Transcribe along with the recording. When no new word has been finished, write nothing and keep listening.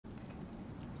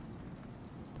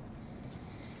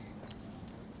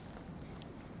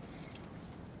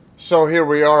So here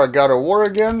we are at God of War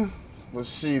again. Let's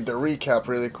see the recap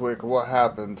really quick. What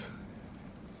happened?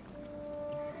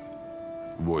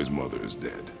 The boy's mother is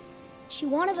dead. She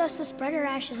wanted us to spread her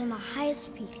ashes on the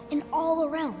highest peak in all the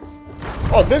realms.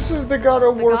 Oh, this is the God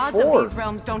of War 4. The gods of these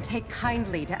realms don't take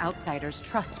kindly to outsiders,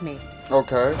 trust me.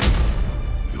 Okay.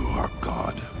 You are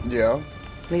God. Yeah.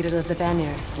 Leader of the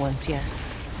Vanir, once yes,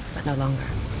 but no longer.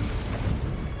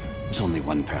 There's only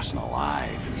one person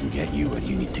alive who can get you where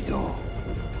you need to go.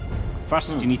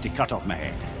 First, you need to cut off my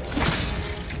head.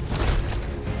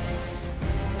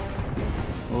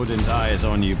 Odin's eye is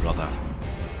on you, brother.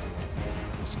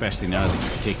 Especially now that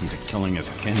you've taken to killing his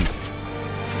kin.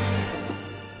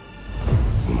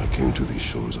 When I came to these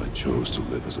shores, I chose to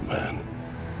live as a man.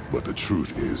 But the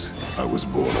truth is, I was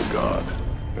born a god,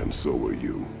 and so were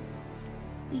you.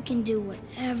 We can do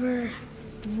whatever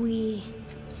we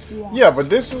want. Yeah, but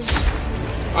this is...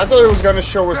 I thought it was going to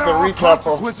show us the recap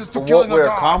of what we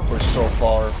accomplished so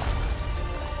far.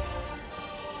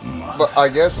 But I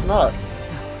guess not.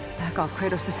 Back off,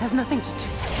 Kratos. This has nothing to do.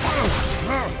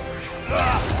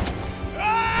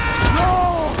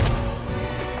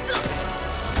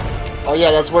 Oh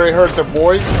yeah, that's where he hurt the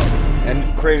boy, and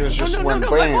Kratos just went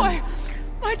bam. My boy!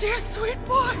 My dear sweet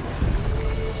boy!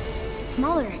 It's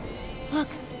Mother. Look,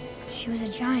 she was a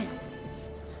giant.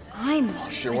 I'm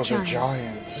She was a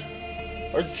giant.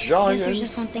 A I guess giant. there's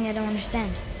just one thing I don't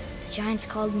understand. The giants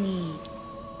called me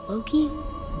Loki?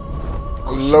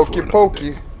 Loki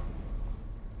Pokey.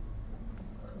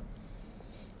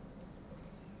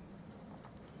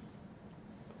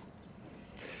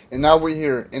 And now we're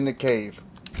here in the cave.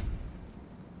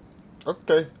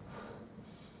 Okay.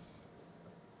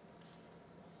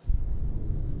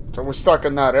 So we're stuck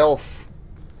in that elf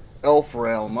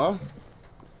realm, huh?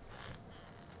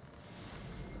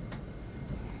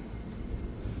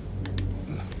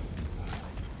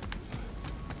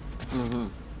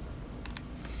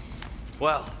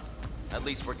 Well, at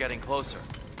least we're getting closer.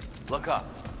 Look up.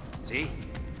 See?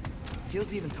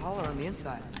 Feels even taller on the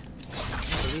inside.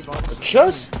 I believe all the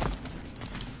Chest?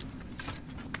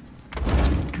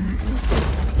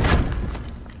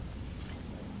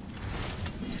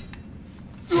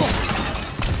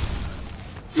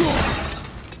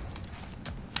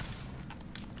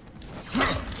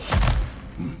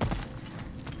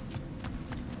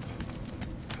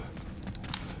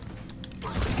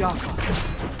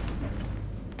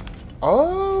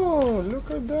 Oh, look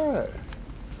at that.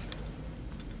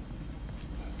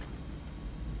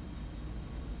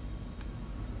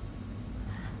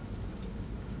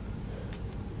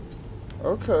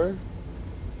 Okay.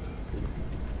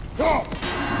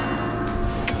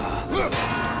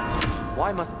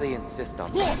 Why must they insist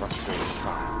on these frustrating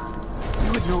trials?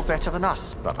 You would know better than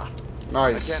us, brother.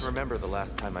 Nice. I can't remember the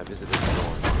last time I visited the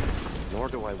North, nor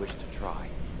do I wish to try.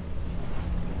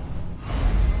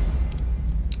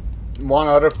 1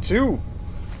 out of 2.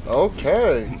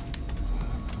 Okay.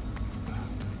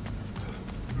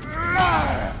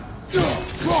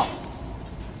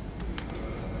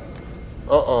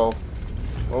 Uh-oh.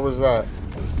 What was that?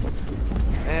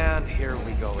 And here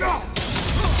we go.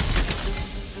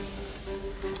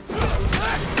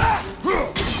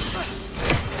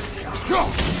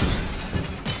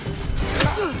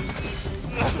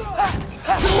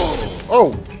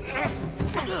 Oh!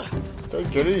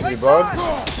 Take it easy, bud.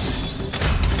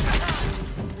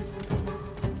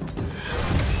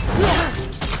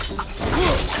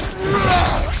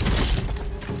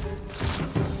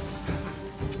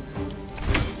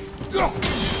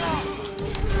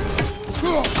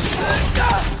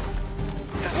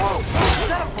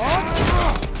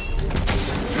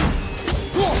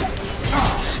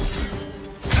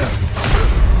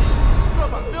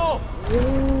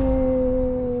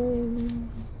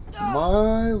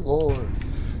 My lord.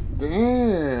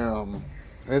 Damn.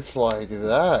 It's like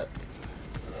that.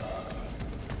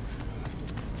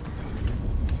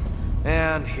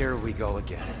 And here we go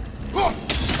again. Big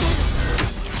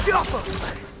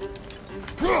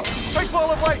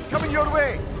ball of light coming your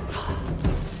way.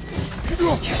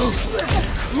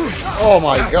 Oh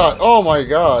my god. Oh my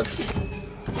god.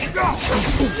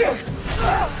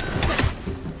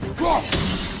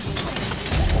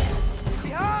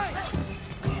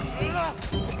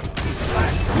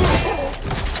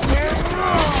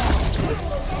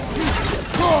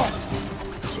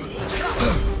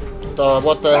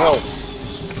 What the hell?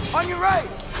 On your right.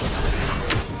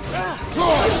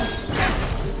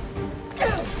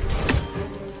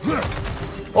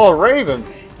 Oh, Raven.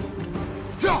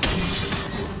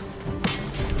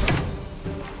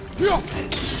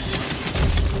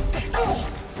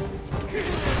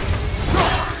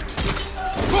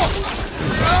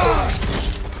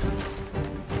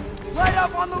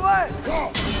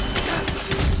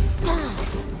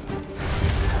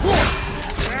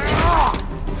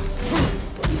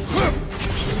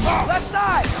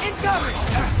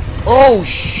 Oh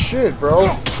shit, bro.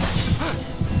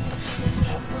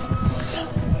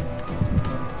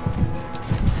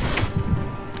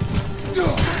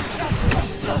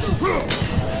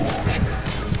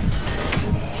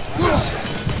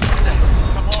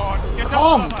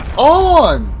 Come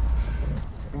on!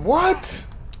 What?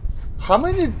 How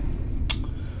many?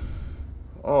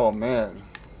 Oh man.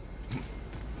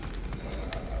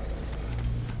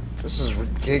 This is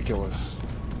ridiculous.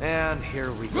 And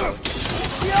here we go.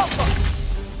 The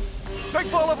Alpha!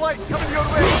 Big ball of light coming your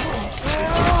way!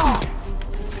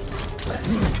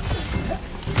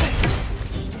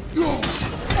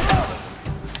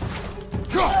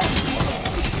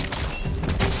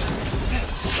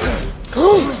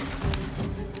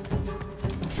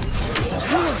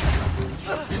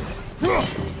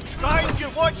 Behind you,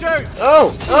 watch out!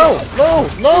 Oh! Oh! No!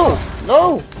 No!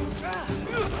 No!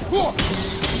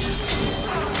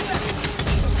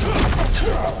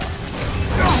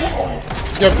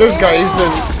 Yeah, this guy is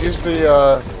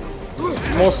the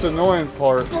most annoying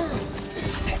part.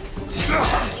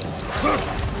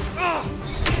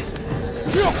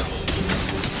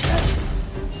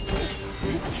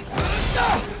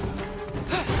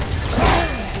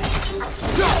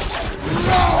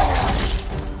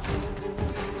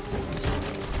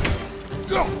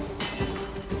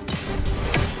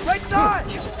 Right side!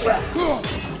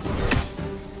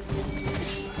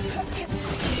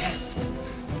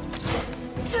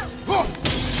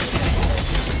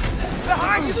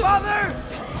 Behind you, father!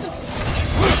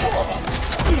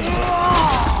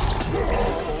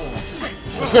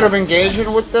 Instead of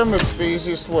engaging with them, it's the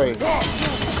easiest way.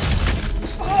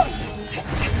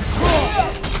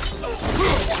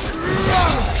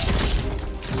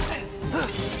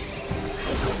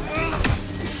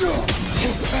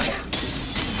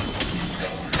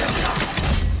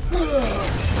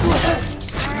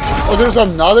 Oh, there's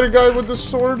another guy with the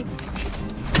sword?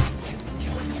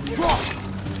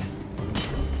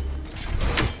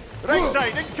 Right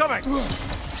side, incoming!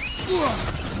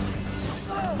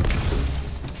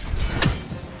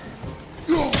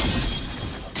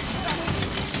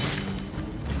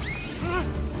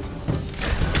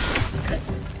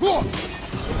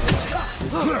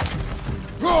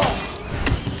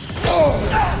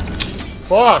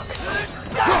 Fuck!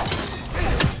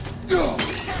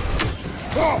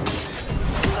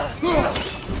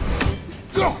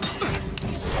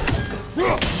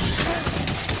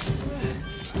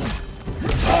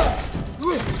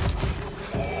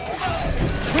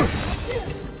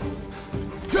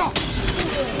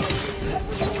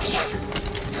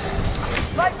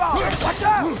 Right ball, watch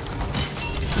out!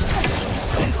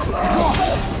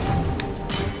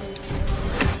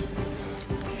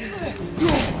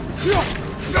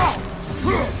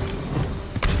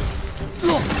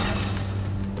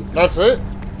 That's it?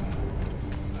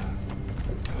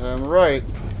 Damn right.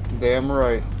 Damn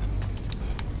right.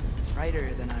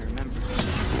 Brighter than I remember.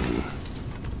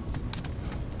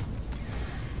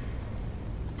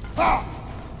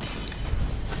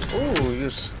 Ooh, you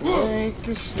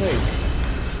snaky snake.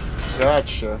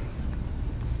 Gotcha.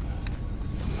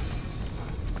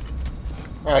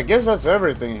 I guess that's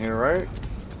everything here, right?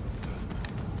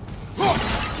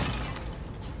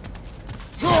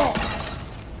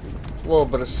 A little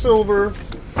bit of silver.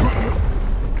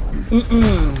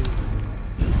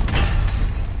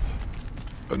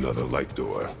 Another light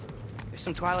door. There's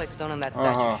some Twilight Stone on that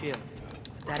statue shield.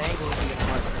 But that angle isn't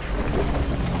gonna work.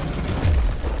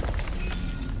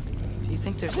 Do you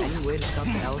think there's any way to stop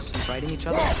the elves from fighting each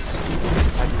other?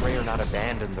 Had Freyr not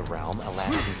abandoned the realm, a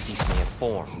lasting peace may have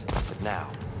formed. But now,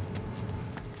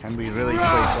 Can we really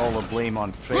place all the blame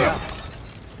on Freyr?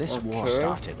 This war Okay.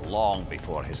 started long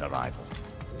before his arrival.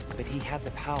 but he had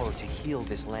the power to heal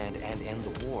this land and end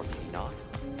the war, did he not?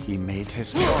 He made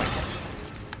his choice.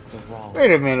 The wrong.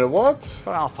 Wait a minute, what?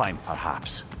 For Alfheim,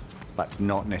 perhaps, but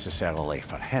not necessarily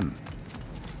for him.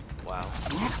 Wow.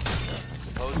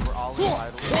 Suppose we're all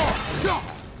entitled,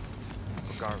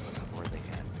 regardless of where they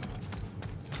end.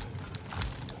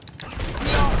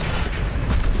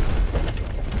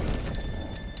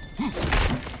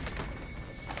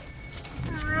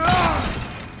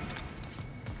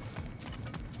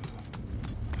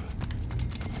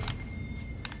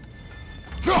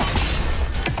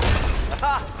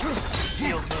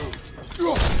 Shield move.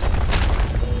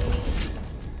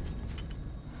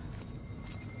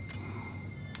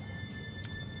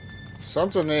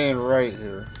 Something ain't right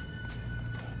here.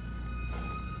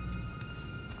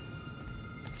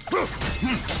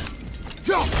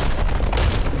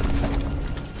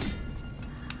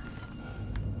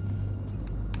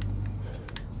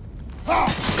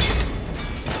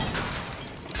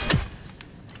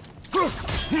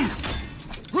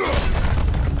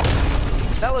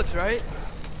 That looks right.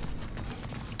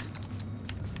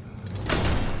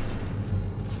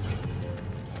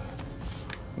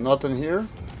 Nothing here?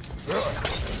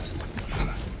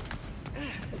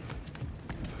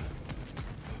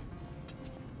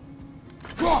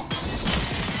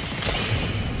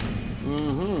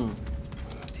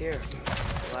 Here,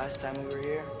 last time we were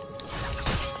here,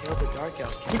 killed the Dark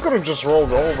Elf. You could have just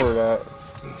rolled over that.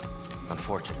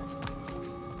 Unfortunate.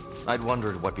 I'd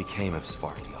wondered what became of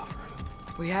Svartalfheim.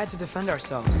 We had to defend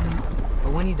ourselves,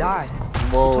 but when he died,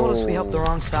 Whoa. he told us we helped the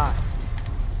wrong side.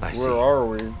 I see. Where are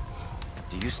we?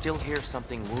 Do you still hear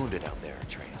something wounded out there,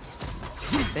 Atreus?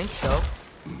 I think so.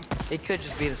 It could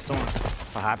just be the storm.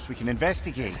 Perhaps we can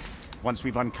investigate once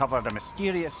we've uncovered a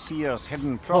mysterious seer's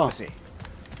hidden prophecy.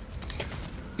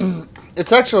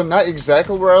 It's actually not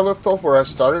exactly where I left off, where I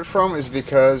started from, is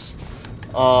because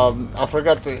I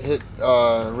forgot to hit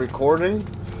recording,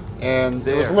 and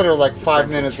it was literally like 5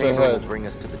 minutes Chamber ahead. will bring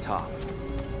us to the top.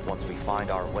 Once we find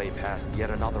our way past yet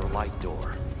another light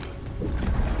door.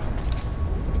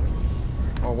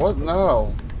 Oh, what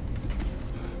now?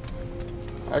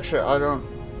 Actually, I don't...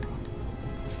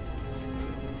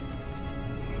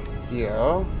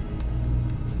 Yeah.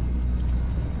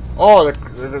 Oh,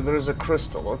 there's a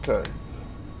crystal. Okay.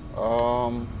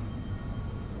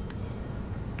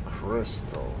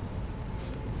 Crystal.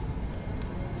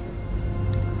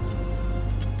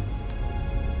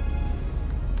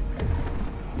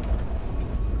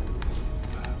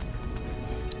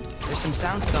 There's some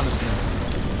soundstone up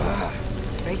there.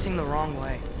 It's facing the wrong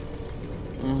way.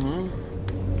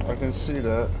 I can see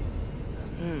that.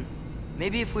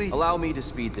 Maybe if we... Allow me to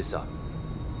speed this up.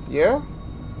 Yeah?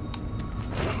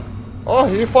 Oh,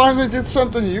 he finally did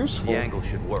something useful. The angle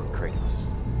should work, Kratos.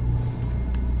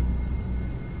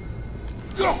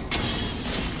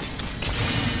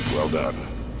 Well done.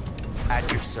 At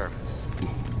your service.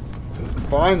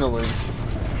 Finally.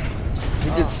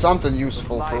 He did something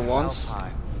useful for once.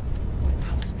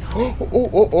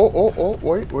 Oh,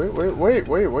 wait.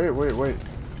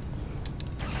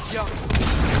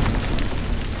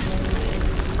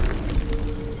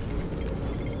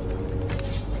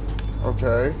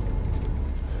 Okay.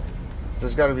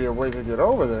 There's got to be a way to get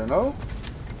over there, no?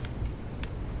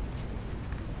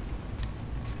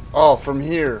 Oh, from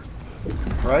here.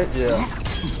 Right? Yeah.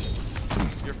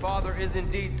 Your father is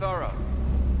indeed thorough.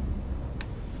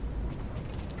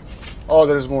 Oh,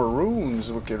 there's more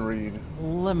runes we can read.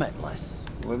 Limitless.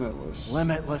 Limitless.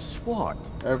 Limitless what?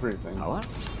 Everything. Power?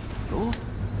 Growth?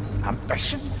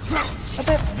 Ambition? A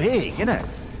bit vague, innit?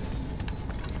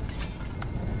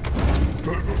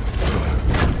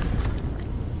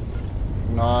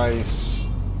 Nice.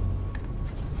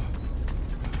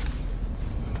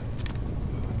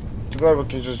 Too bad we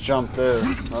can just jump there.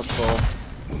 That's all.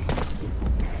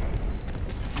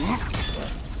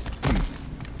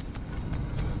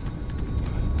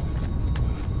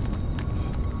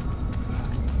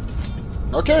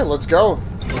 Okay, let's go.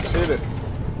 Let's hit it.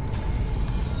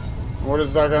 What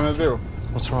is that gonna do?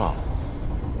 What's wrong?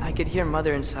 I could hear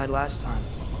Mother inside last time,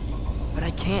 but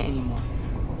I can't anymore.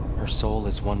 Her soul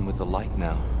is one with the light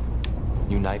now,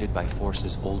 united by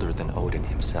forces older than Odin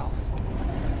himself.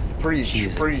 She Preach,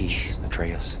 is at preach. peace,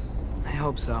 Atreus. I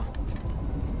hope so.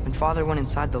 When Father went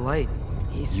inside the light,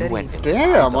 he said You he... went inside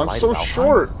Damn, the I'm light so of Alfheim?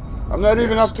 short. I'm not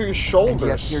even Yes. up to his And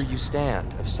yet shoulders. here you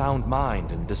stand, of sound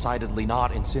mind and decidedly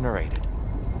not incinerated.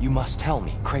 You must tell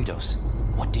me, Kratos,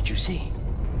 what did you see?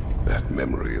 That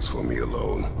memory is for me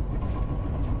alone.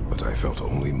 But I felt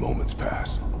only moments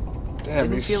pass. Damn,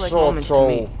 Didn't he's feel like so moments to tall.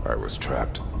 me. I was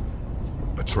trapped.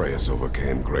 Atreus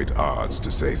overcame great odds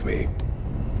to save me.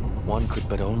 One could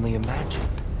but only imagine.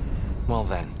 Well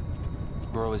then,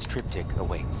 Groa's triptych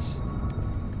awaits.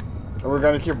 Are we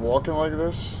gonna keep walking like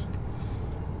this?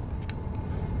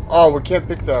 Oh, we can't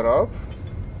pick that up?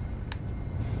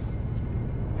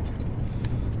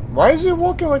 Why is he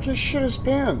walking like he shit his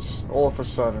pants all of a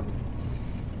sudden?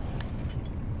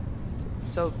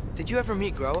 So, did you ever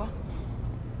meet Groa?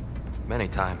 Many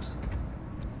times.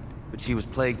 But she was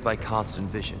plagued by constant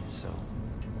visions, so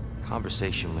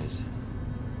conversation was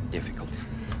difficult,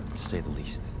 to say the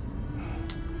least.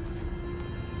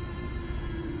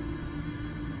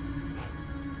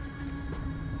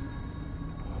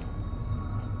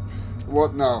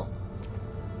 What now?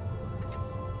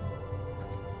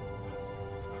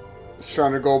 He's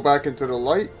trying to go back into the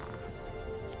light?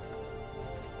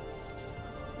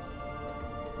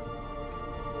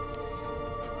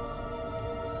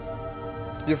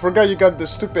 You forgot you got the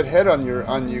stupid head on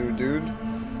you, dude.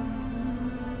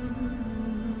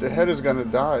 The head is gonna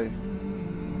die.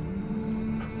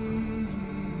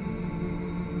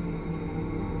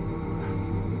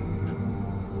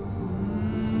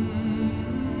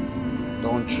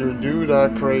 Don't you do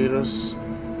that, Kratos.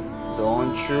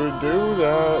 Don't you do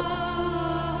that.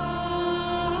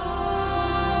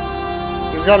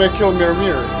 He's gotta kill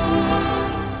Mimir.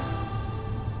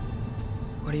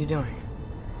 What are you doing?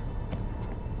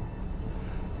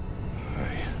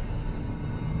 I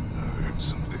heard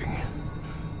something.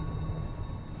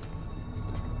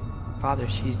 Father,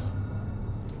 she's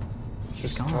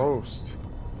gone. Toast.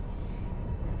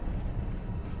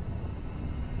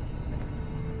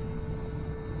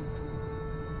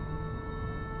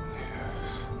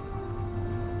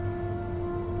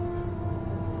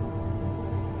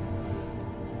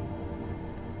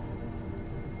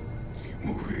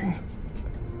 Moving.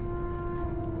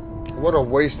 What a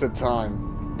waste of time.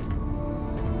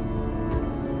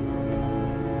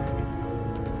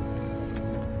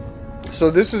 So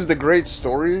this is the great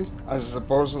story, as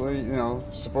supposedly, you know,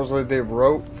 supposedly they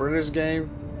wrote for this game.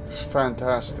 It's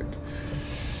fantastic.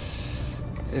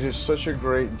 It is such a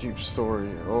great, deep story.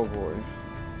 Oh boy.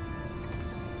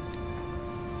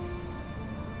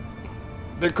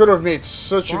 They could have made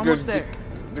such a good.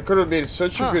 They could have made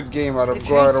such a good game out of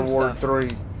God of War 3.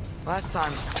 Last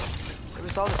time, there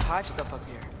was all this hive stuff up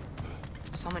here.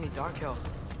 So many Dark Elves.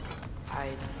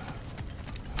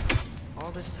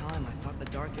 All this time, I thought the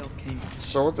Dark Elf came.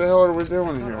 So what the hell are we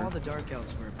doing I here? thought all the Dark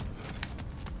Elves were.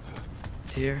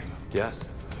 Tyr? Yes?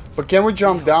 But can we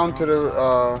jump down to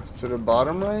the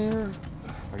bottom right here?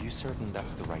 Are you certain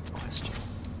that's the right question?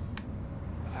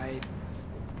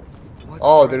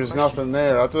 Oh, there's nothing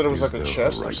there. I thought it was Is like a there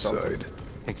chest a or right something. side?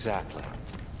 Exactly.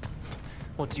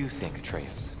 What do you think,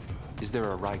 Atreus? Is there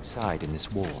a right side in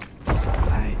this war?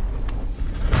 I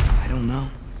don't know.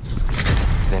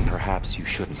 Then perhaps you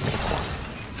shouldn't pick one.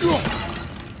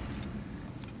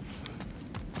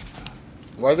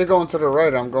 Why are they going to the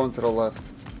right? I'm going to the left.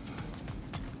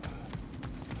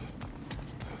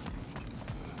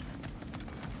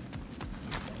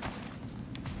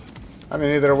 I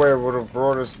mean, either way, it would have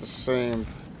brought us the same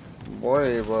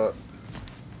way, but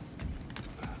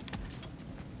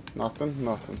nothing.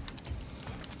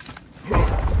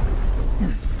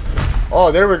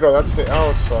 Oh, there we go. That's the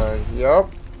outside. Yep.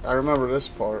 I remember this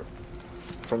part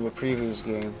from the previous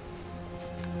game.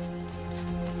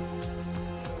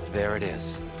 There it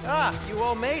is. Ah, you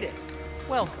all made it.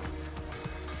 Welcome.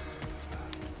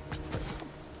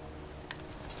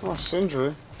 Oh,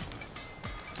 Sindri.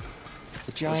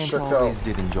 The giants check always out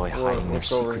did enjoy hiding their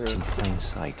what's over secrets here. in plain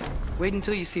sight. Wait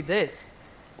until you see this.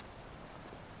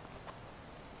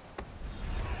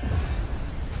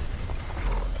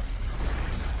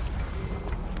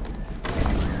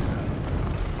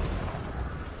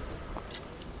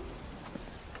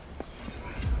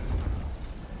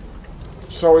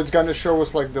 So it's going to show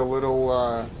us like the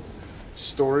little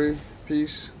story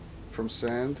piece from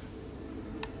Sand.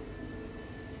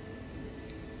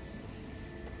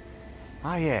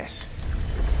 Ah, yes.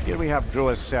 Here we have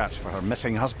Groa's search for her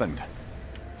missing husband.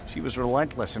 She was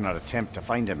relentless in her attempt to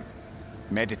find him.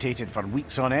 Meditated for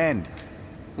weeks on end.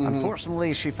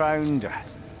 Unfortunately, she found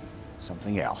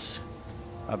something else.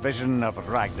 A vision of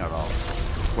Ragnarok.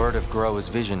 Word of Groa's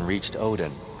vision reached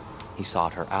Odin. He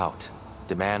sought her out,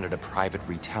 demanded a private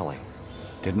retelling.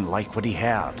 Didn't like what he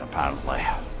heard, apparently.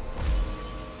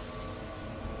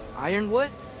 Ironwood?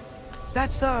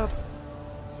 That's the...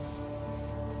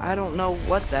 I don't know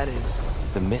what that is.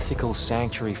 The mythical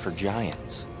sanctuary for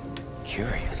giants.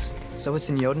 Curious. So it's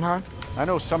in Jotunheim? I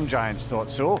know some giants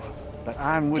thought so, but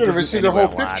Ironwood Didn't even isn't see the whole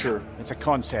anywhere, lad. picture. It's a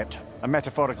concept, a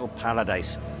metaphorical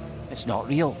paradise. It's not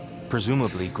real.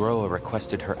 Presumably, Groa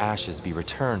requested her ashes be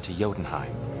returned to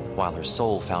Jotunheim, while her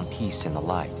soul found peace in the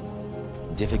light.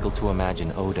 Difficult to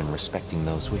imagine Odin respecting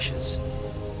those wishes.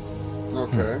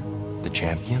 Okay. The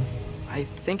champion? I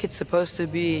think it's supposed to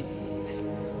be...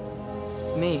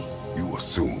 me. You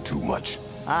assume too much.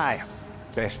 Aye.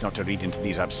 Best not to read into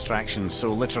these abstractions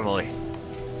so literally.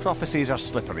 Prophecies are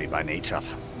slippery by nature.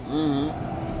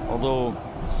 Although,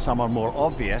 some are more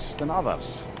obvious than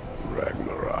others.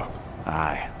 Ragnarok.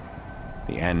 Aye.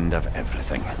 The end of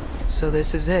everything. So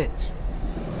this is it.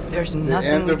 There's nothing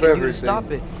end we of can do to everything.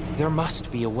 stop it. There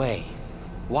must be a way.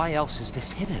 Why else is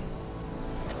this hidden?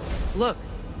 Look,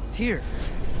 Tyr.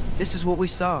 This is what we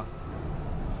saw.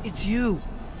 It's you,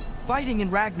 fighting in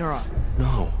Ragnarok.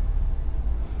 No.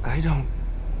 I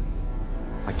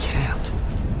can't.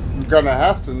 You're gonna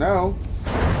have to know.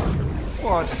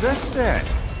 What's this then?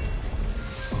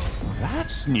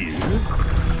 That's new.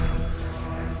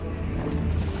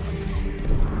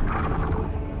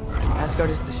 Asgard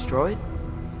is destroyed?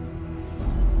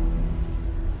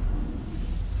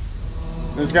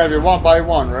 It's gotta be one by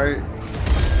one, right?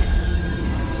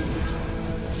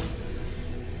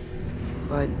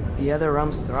 But the other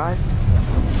realms thrive?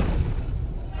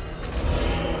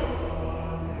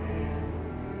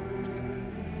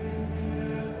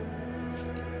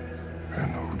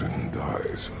 And Odin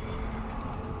dies.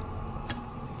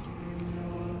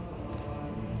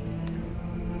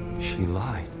 She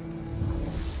lied.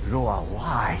 Roa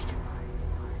lied.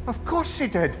 Of course she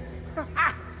did.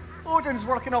 Odin's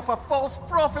working off a false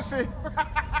prophecy.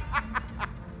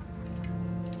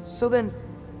 So then,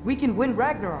 we can win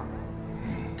Ragnarok.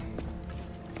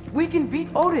 We can beat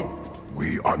Odin.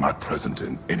 We are not present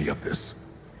in any of this.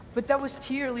 But that was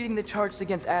Tyr leading the charge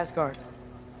against Asgard.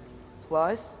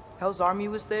 Plus, Hell's army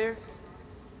was there.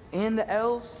 And the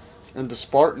elves. And the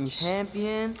Spartans.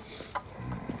 Champion.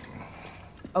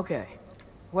 Okay.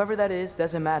 Whoever that is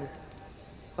doesn't matter.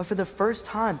 But for the first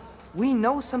time, we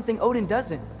know something Odin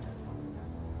doesn't.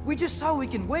 We just saw we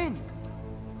can win.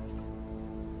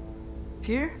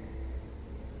 Tyr?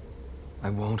 I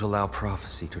won't allow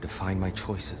prophecy to define my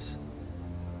choices.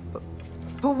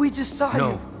 But we just saw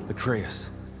No, you. Atreus.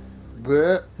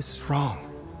 Bleh. This is wrong.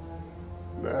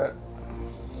 Bleh.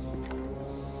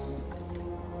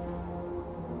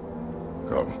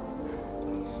 Come.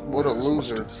 What a There's much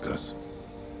loser. to discuss.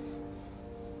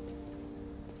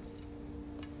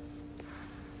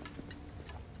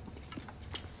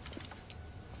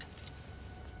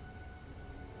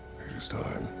 It is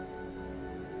time.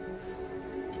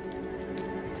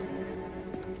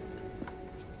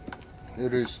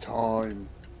 It is time.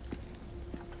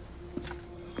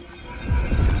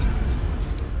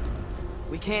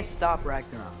 We can't stop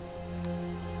Ragnarok.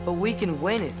 But we can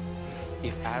win it.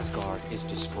 If Asgard is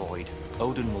destroyed,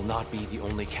 Odin will not be the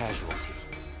only casualty.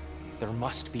 There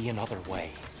must be another way.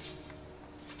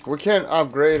 We can't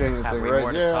upgrade anything, Have we right?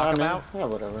 more to Yeah, talk I mean, about? yeah,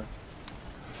 whatever.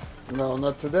 No,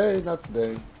 not today, not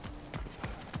today.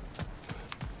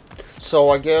 So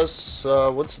I guess,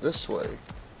 what's this way?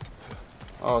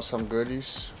 Oh, some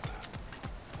goodies.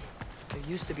 There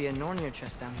used to be a Nornir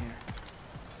chest down here.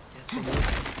 Yes, there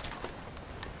is.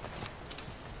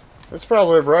 It's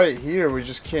probably right here, we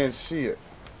just can't see it.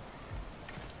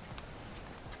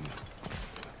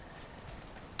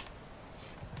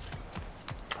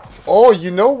 Oh,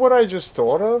 you know what I just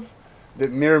thought of? The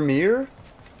Mimir?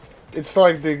 It's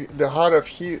like the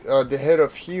head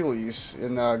of Helios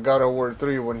in God of War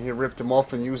 3 when he ripped him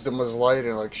off and used them as light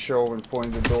and like show and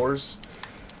point the doors.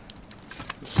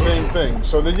 Same thing.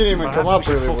 So they didn't even Perhaps come up we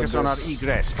should really with focus on our this.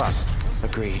 egress first.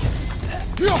 Agreed.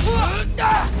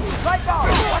 Right ball!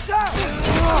 Watch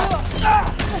out!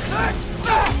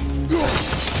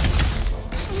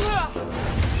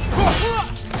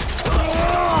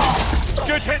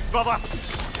 Good hit, brother.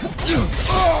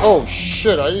 Oh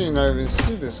shit, I didn't even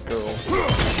see this girl.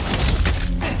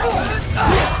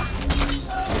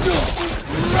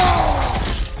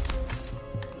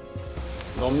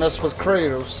 Don't mess with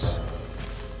Kratos.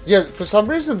 Yeah, for some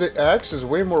reason the axe is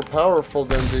way more powerful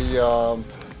than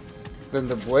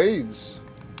the blades.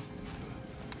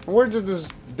 Where did this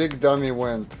big dummy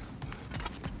went?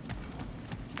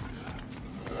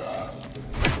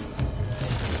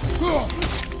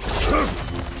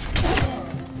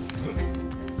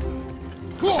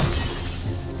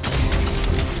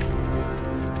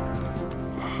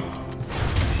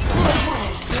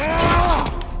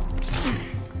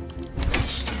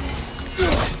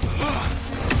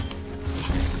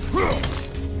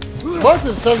 What?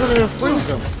 This doesn't even freeze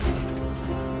him.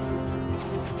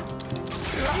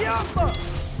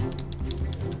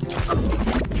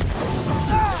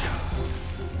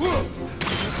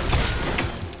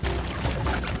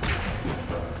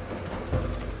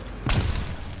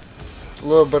 A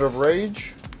little bit of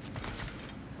rage.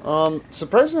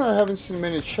 Surprisingly, I haven't seen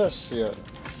many chests yet.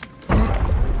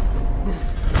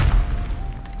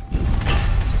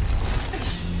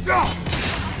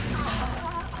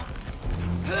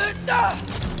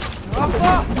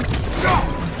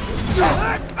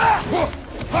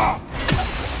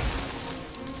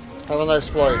 Have a nice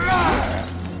flight.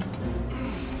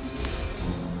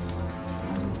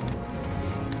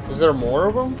 Is there more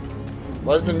of them?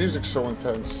 Why is the music so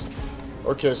intense?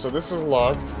 Okay, so this is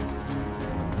locked.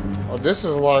 Oh, this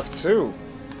is locked too.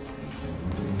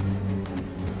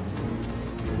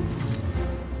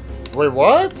 Wait,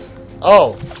 what?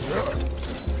 Oh.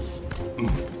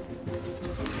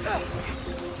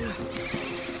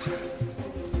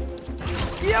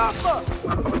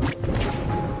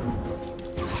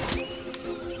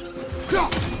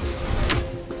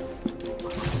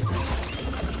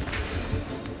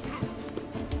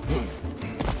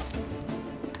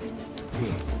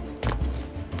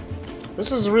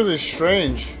 This is really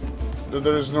strange that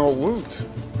there is no loot.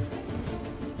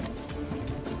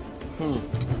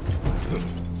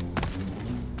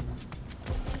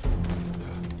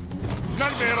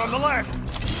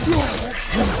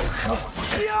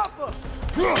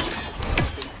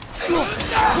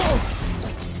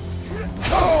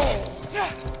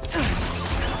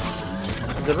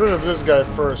 Get rid of this guy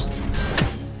first,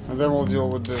 and then we'll deal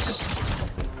with this.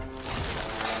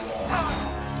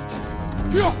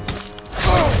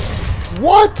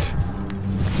 What?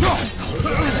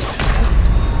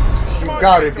 You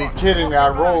gotta be kidding me, I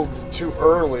rolled too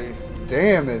early.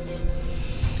 Damn it.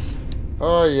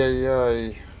 Oh,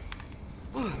 yeah.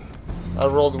 I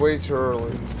rolled way too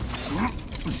early.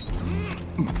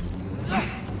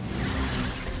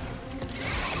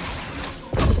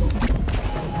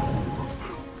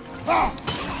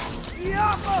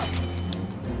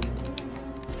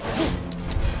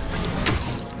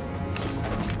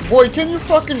 Boy, can you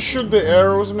fucking shoot the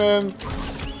arrows, man?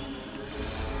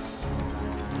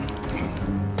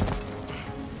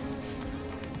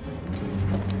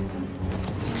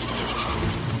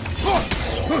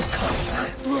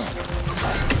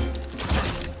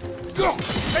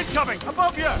 Incoming!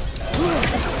 Above you!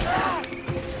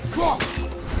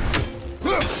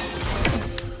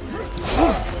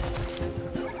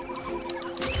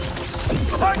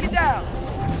 Target down!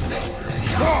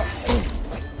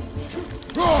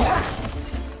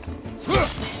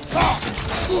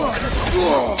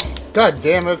 God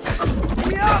damn it.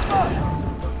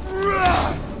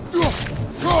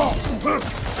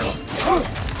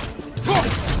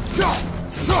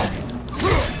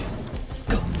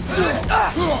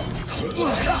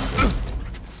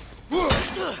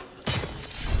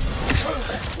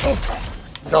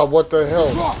 God, what the hell?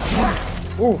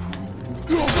 Ooh.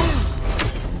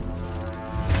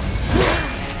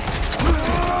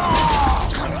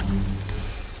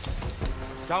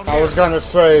 I was gonna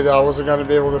say that I wasn't gonna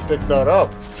be able to pick that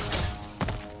up.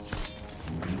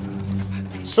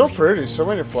 So pretty, so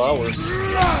many flowers.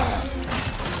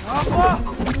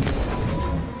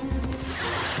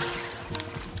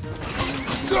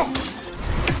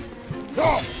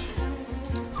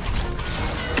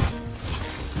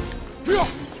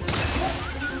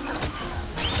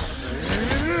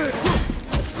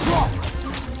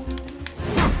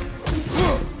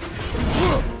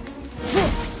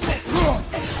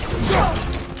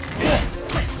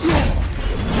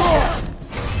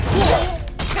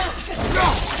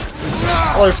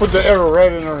 Oh, he put the arrow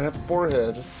right in her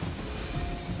forehead.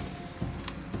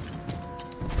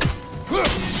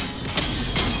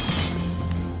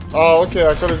 Oh, okay,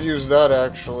 I could have used that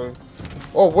actually.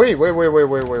 Oh, wait. Quickly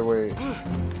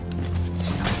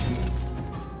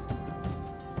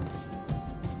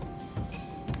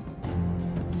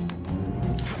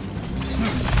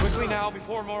now,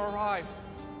 before more arrive.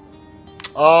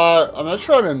 I'm not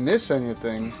trying to miss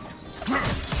anything.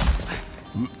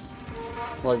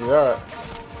 Like that.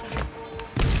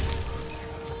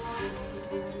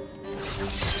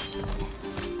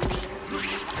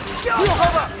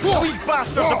 Cover! These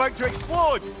bastards about to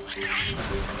explode!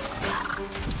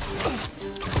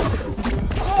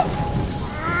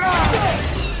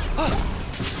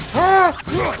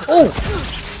 Oh!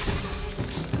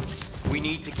 We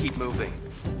need to keep moving.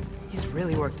 He's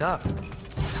really worked up.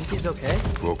 Think he's okay?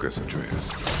 Focus,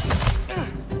 Atreus.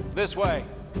 This way.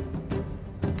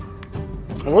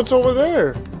 What's over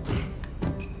there?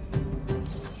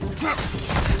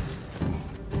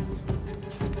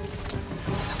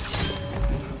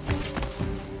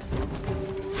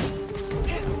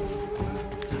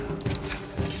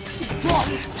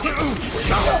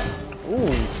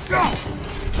 Ooh.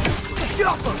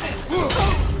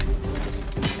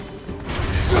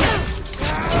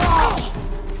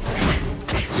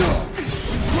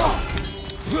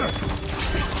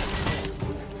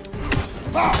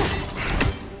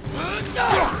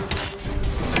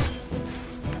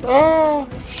 Oh,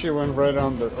 she went right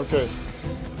under. Okay.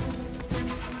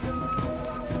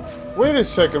 Wait a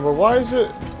second, but why is it?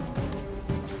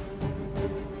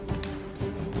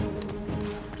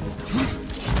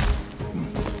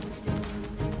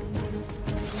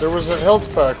 There was a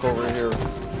health pack over here.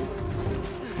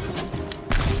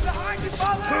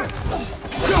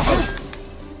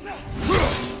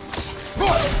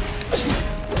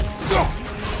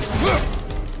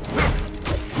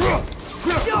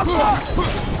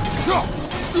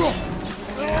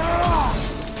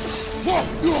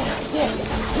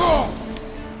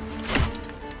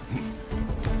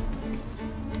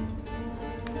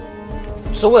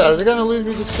 So wait, are they gonna leave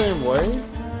me the same way?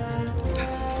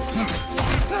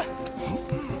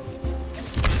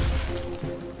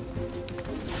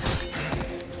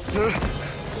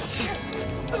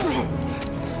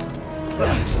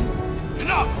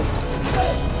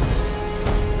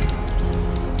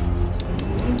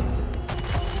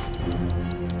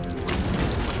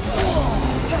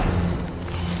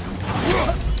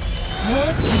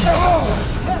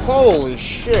 Holy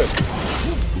shit.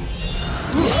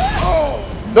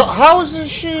 How is this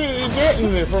shit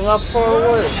getting me from that far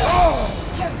away?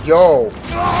 Yo.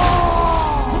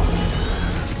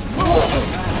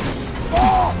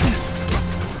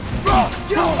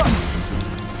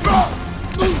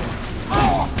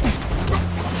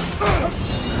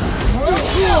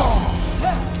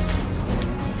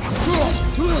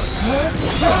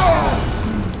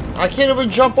 I can't even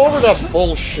jump over that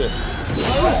bullshit.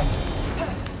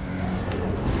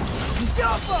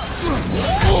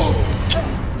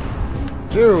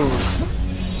 Dude.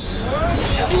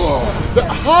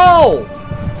 How?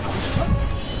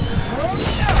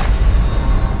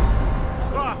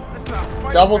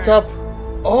 Double tap.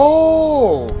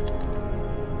 Oh.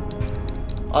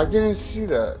 I didn't see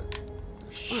that.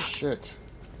 Shit.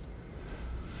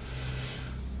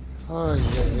 Ay,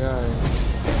 ay, ay.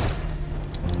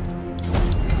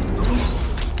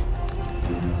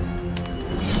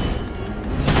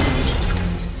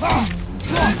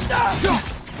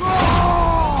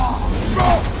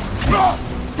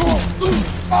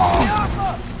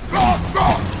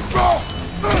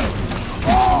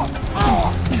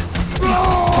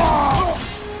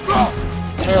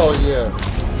 Hell yeah.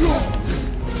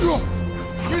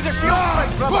 Use a shield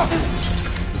strike, brother.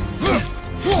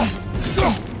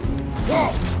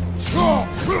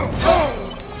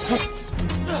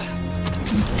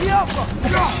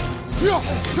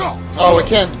 Oh, we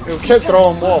can't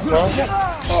throw him off, huh?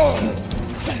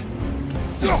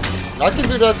 I can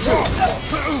do that too.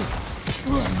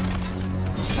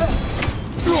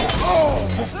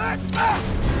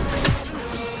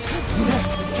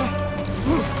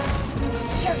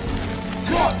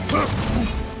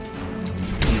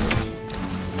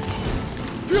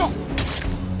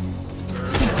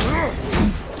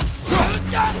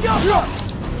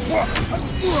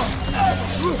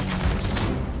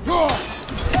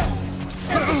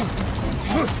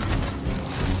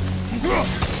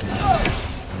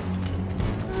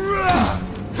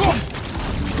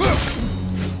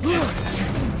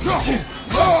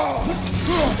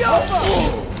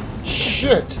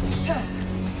 Shit.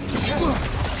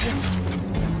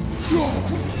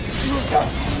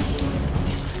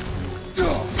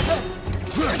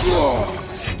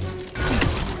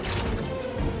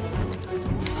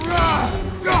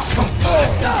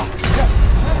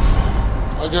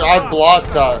 Oh, dude, I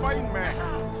blocked that.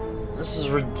 This is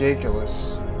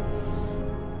ridiculous.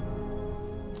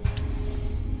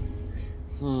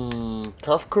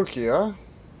 Tough cookie, huh?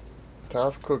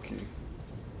 Tough cookie.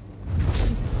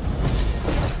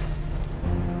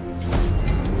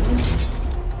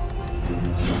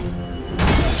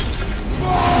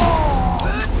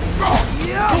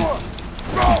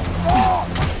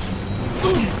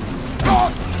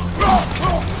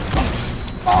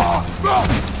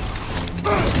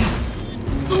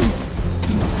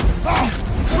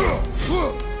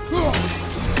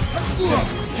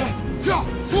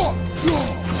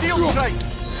 Shield strike.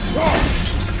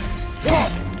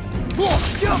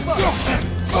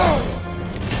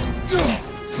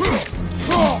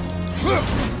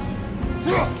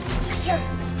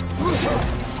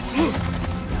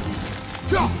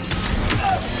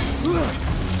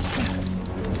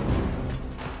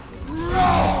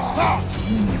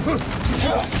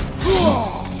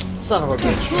 Son of a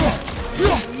bitch.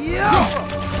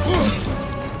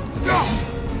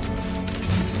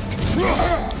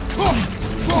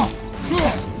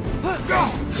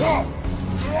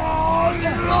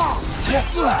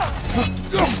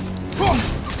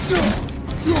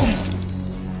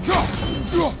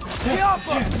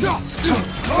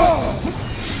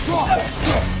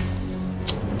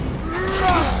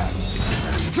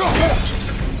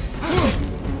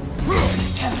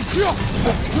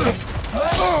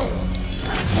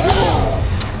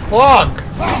 Fuck!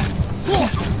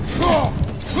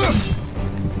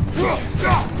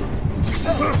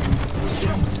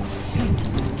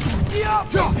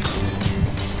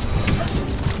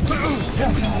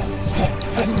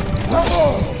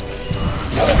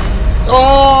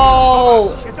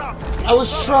 Oh! I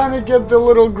was trying to get the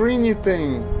little greeny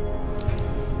thing.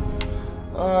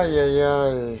 Ay, ay,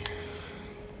 ay.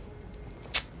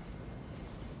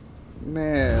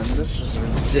 Man, this is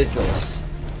ridiculous.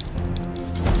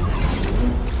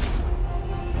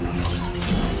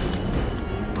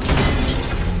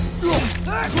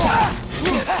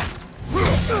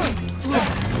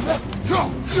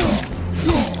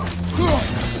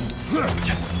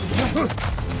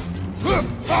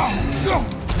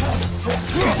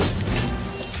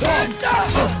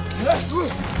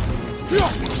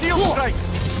 Shield strike.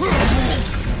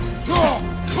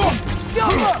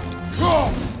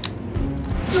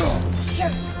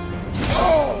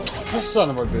 Son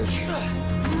of a bitch.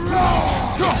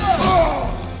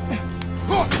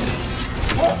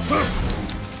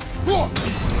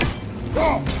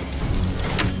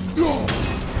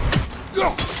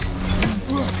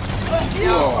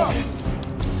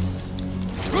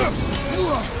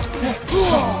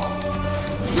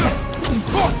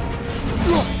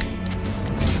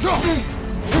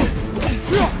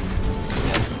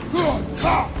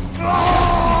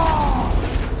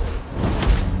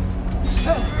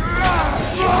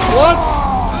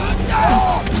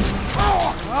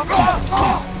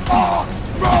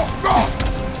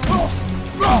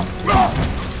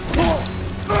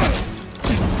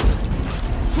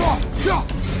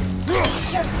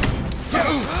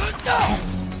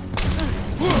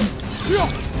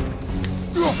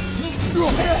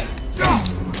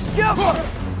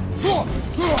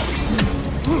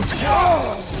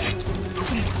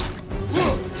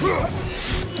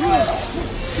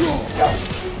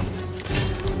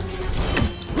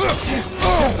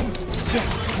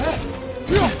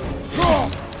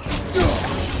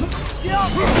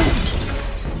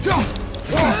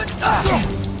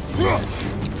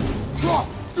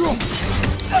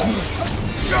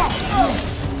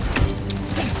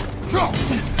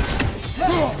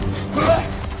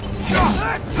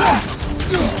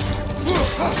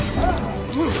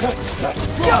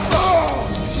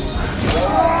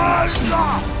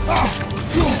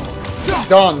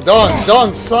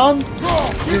 Done, son.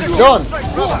 You're done.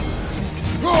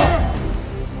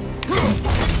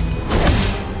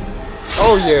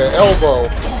 Oh yeah, elbow.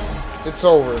 It's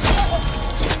over.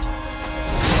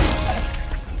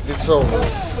 It's over.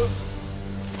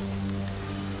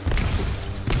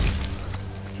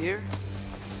 Tyr,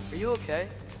 are you okay?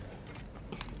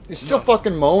 He's still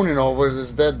fucking moaning over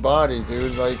this dead body,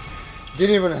 dude. Like,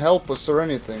 didn't even help us or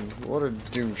anything. What a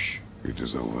douche. It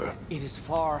is over. It is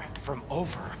far from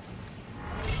over.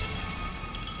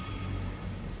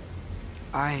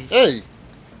 Hey!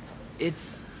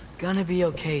 It's gonna be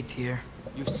okay, Tyr.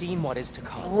 You've seen what is to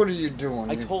come. What are you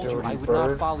doing, I you told you I would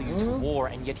bird? not follow you to war,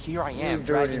 and yet here I am, You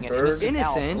dragging dirty an bird. innocent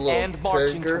elf and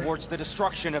marching tiger. towards the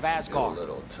destruction of Asgard.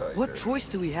 Little tiger. What choice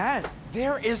do we have?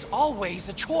 There is always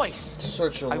a choice.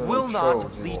 Such a I little will not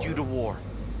chode lead you to war.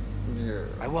 Yeah.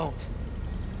 I won't.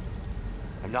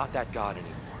 I'm not that god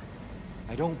anymore.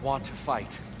 I don't want to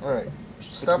fight. Alright. But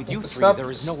Stop, with you three, stop,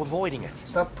 there is no avoiding it.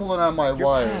 Stop pulling on my Your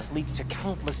wire. path leads to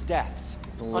countless deaths,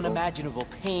 Little- unimaginable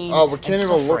pain. Oh, we can't and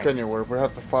even look suffering. anywhere. We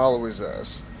have to follow his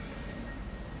ass.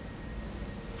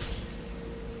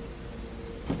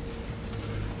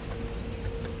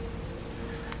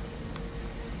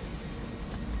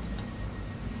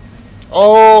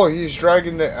 Oh, he's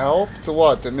dragging the elf to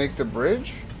what? To make the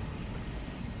bridge?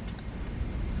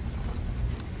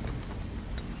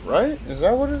 Right? Is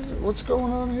that what's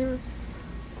going on here?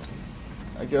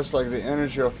 I guess like the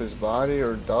energy of his body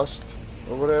or dust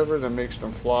or whatever that makes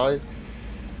them fly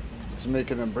is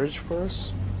making a bridge for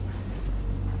us.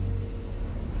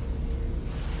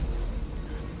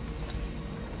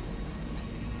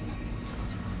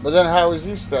 But then how is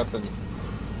he stepping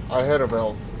ahead of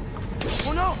elf?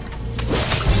 Oh no!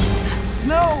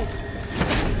 No!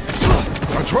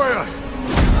 Atreus!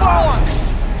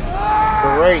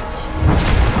 Great.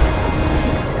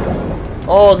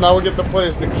 Oh, now we get to play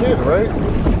as the kid, right?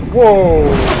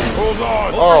 Whoa! Hold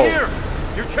on! Oh. Here!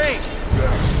 You're changed!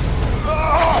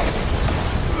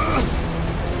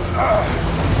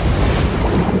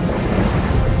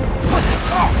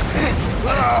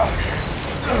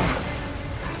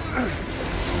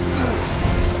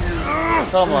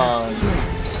 Come on.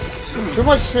 Too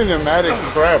much cinematic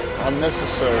crap.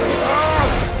 Unnecessary.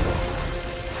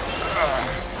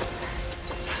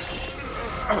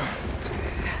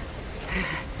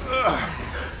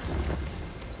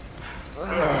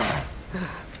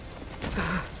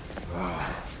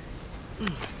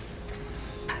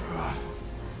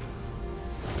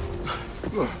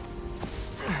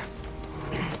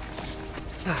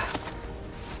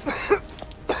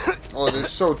 Oh, they're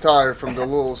so tired from the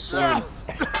little swim.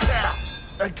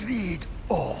 Agreed.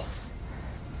 Oh.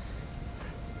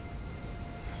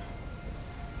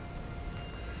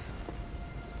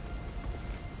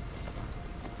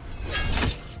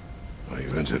 Are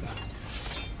you injured?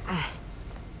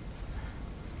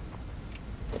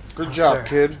 Good job,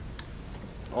 kid.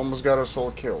 Almost got us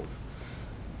all killed.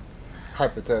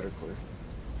 Hypothetically.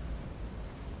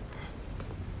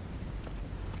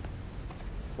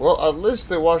 Well, at least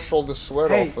they washed all the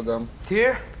sweat off of them.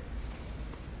 Tyr?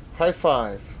 High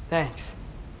five. Thanks.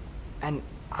 And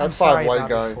High I'm five, sorry white about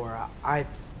guy. before. I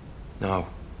No.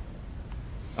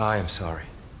 I am sorry.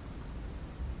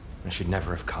 I should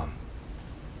never have come.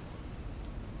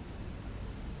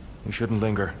 We shouldn't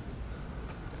linger.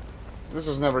 This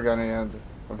is never gonna end.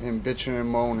 Of him bitching and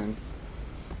moaning.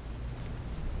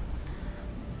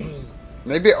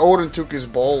 Maybe Odin took his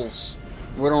balls.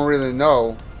 We don't really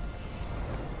know.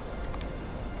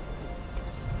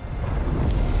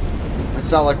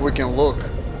 It's not like we can look.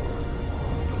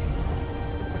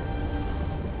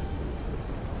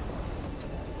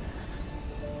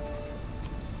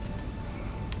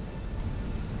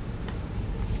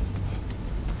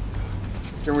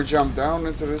 Can we jump down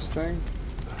into this thing?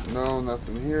 No,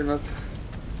 nothing here. Nothing.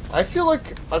 I feel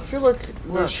like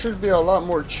there should be a lot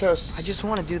more chests. I just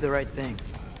want to do the right thing.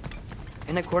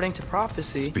 And according to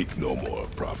prophecy... Speak no more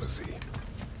of prophecy.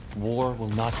 War will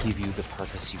not give you the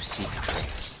purpose you seek,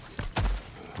 Atreus.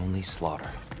 Only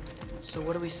slaughter. So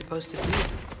what are we supposed to do?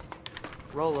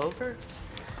 Roll over?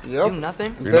 Yep. Do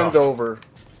nothing? Bend over.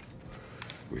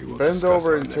 We will Bend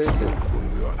over our and next take it. move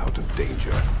when we are out of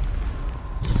danger.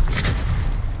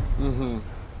 Mm-hmm.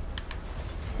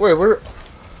 Wait,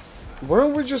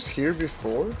 weren't we just here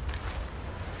before?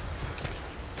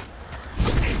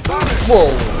 Whoa!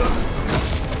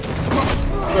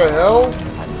 What the hell?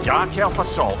 A dark elf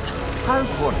assault. How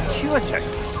fortuitous.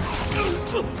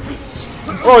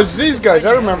 Oh, it's these guys.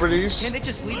 I remember these. Can't they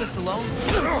just leave us alone?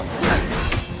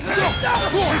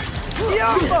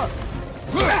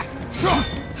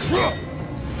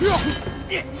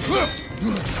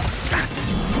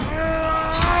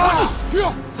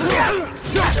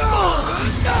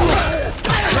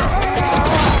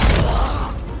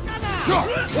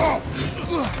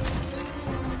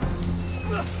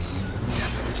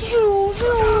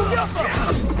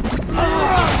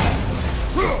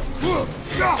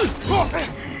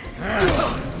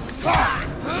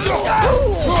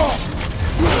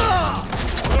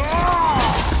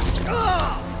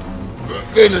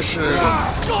 Finish him.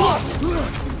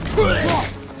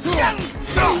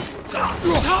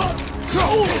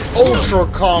 Ultra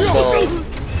combo.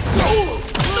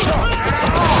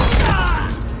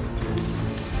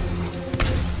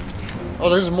 Oh,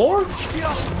 there's more?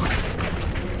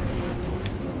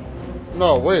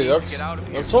 No, wait,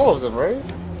 that's all of them, right?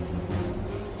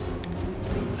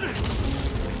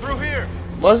 Through here.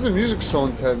 Why is the music so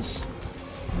intense?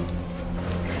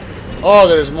 Oh,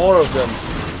 there's more of them.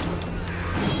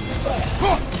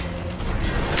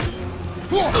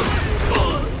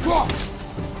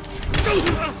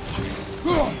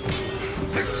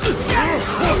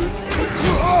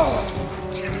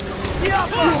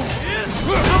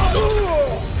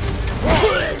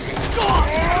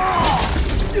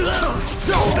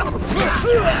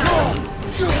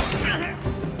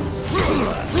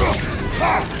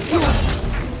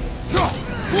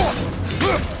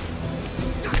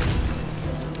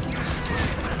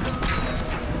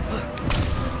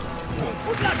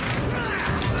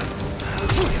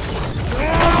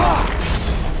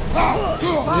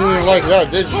 You didn't like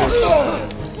that, did you?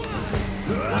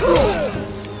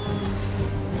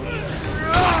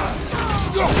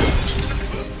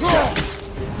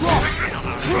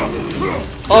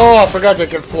 Oh, I forgot they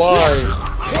can fly.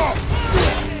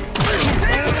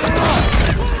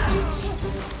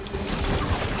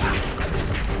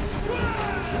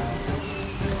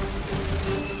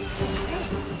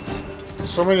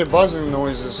 So many buzzing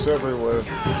noises everywhere.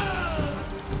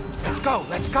 Let's go,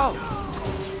 let's go.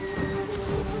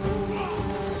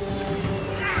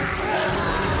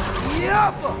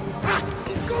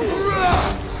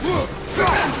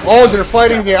 Oh, they're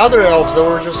fighting the other elves that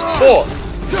were just fought.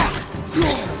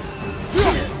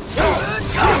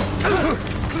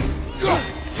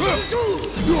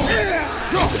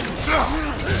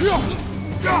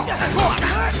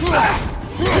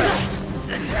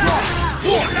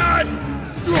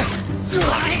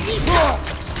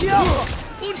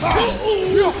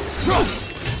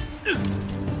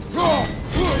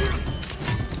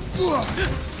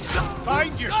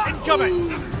 Find you! Incoming!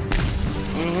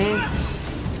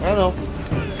 Mm-hmm. I know.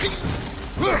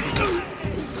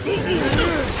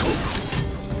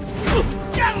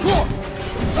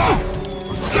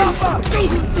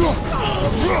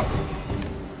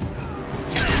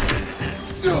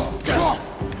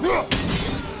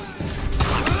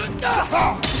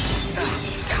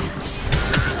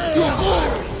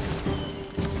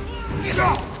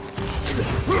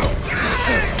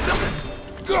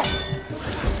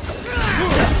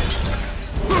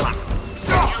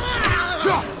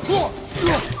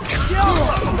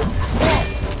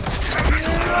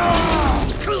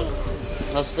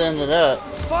 I'll stand to that.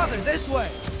 Father, this way.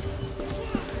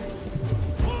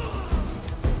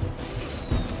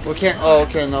 We can't. Oh,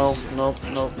 okay. No, no,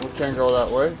 no. We can't go that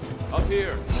way. Up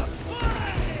here.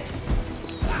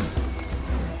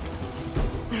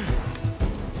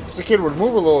 If the kid would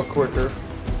move a little quicker.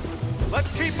 Let's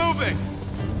keep moving.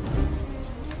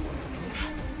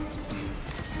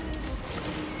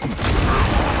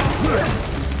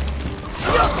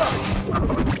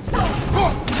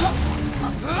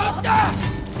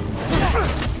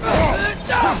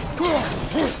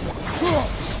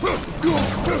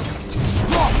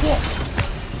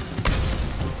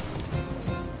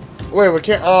 Wait, we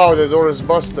can't. Oh, the door is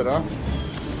busted, huh?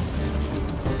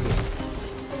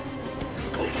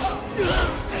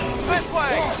 This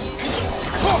way.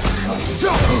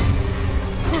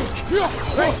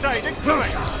 Right side,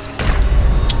 incoming.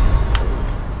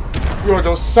 Yo,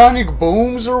 those sonic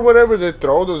booms or whatever they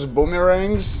throw, those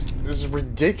boomerangs, this is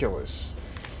ridiculous.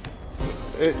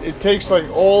 It takes like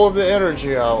all of the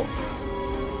energy out.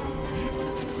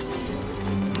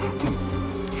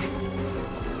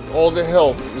 All the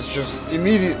health is just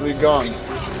immediately gone.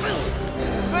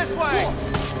 This way.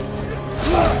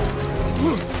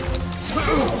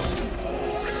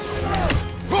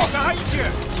 Behind you.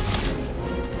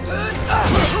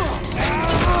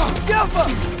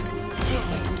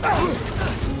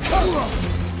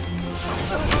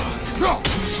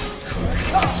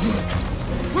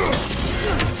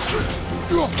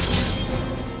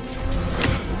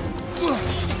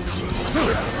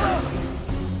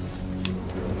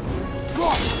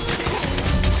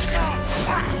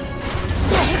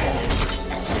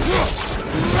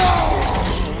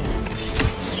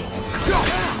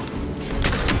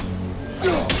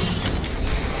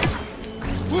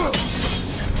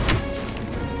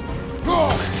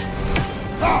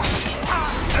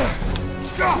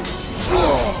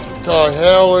 What the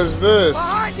hell is this?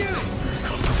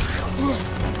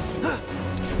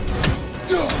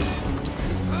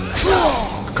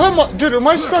 Come on, dude, am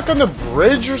I stuck on the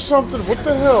bridge or something? What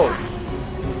the hell?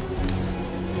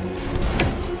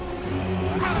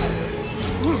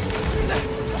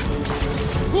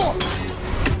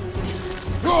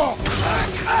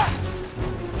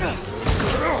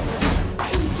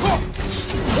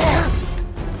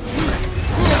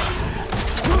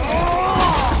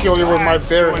 Kill you with my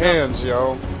bare hands,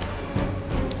 yo.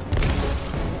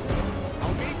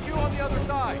 I'll meet you on the other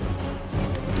side.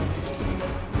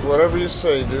 Whatever you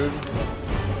say, dude.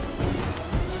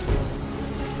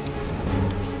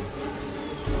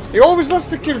 He always lets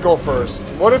the kid go first.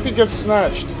 What if he gets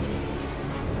snatched?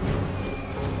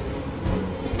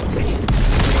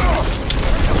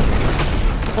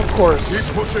 Of course.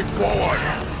 Keep pushing forward.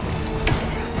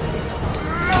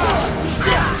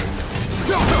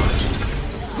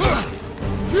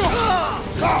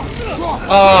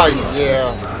 Ah,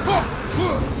 yeah.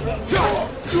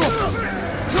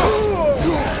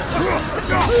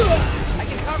 I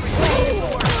can cover you.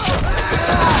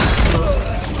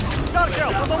 Gotta go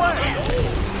on the way.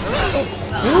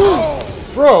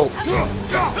 Bro.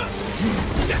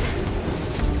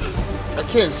 I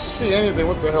can't see anything.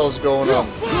 What the hell is going on?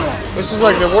 This is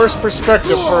like the worst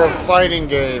perspective for a fighting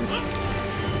game.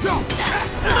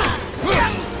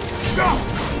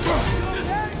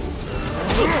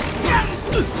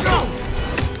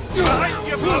 Behind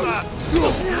you, brother.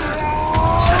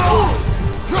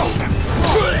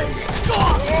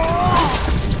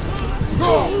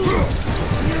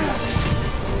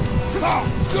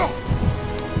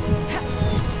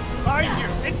 Behind you,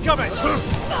 incoming.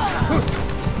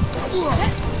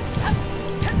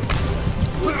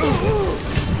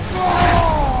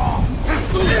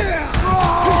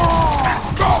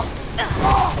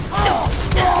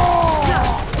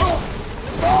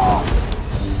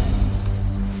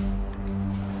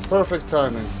 Perfect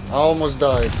timing. I almost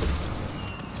died.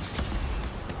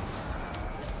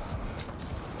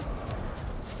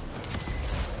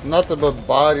 Nothing but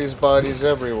bodies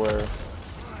everywhere.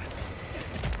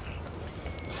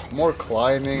 More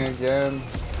climbing again.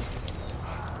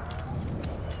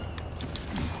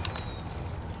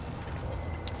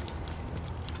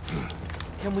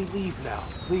 Can we leave now,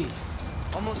 please?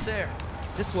 Almost there.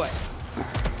 This way.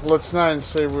 Let's not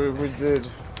say we did.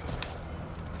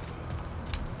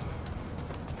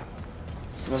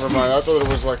 Never mind, I thought it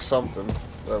was like something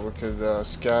that we could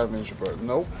scavenge, but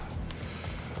nope.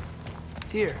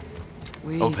 Here.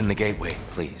 We Open the gateway,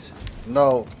 please.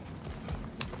 No.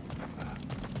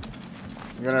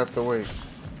 You're gonna have to wait.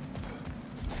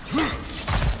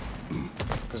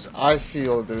 Because I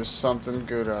feel there's something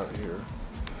good out here.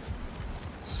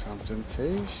 Something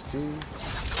tasty.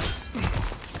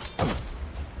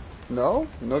 No?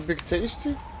 No big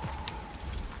tasty?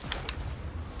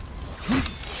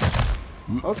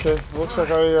 Okay, looks like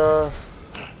I,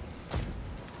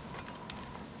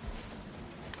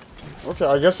 okay,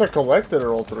 I guess I collected it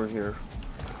all through here.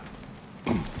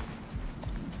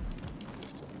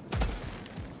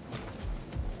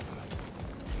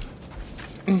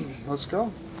 Let's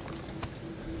go.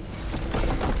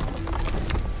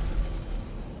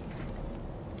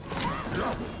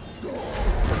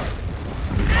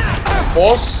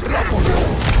 Boss?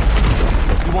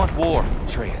 You want war,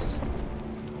 Atreus.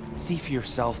 See for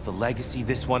yourself the legacy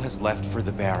this one has left for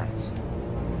the Barons.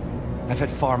 I've had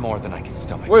far more than I can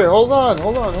stomach. Wait, hold on. I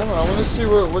want to see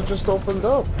what just opened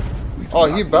up. Oh,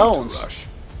 he bounced.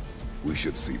 We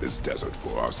should see this desert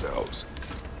for ourselves.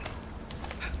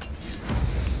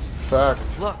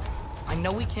 Fact. Look, I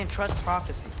know we can't trust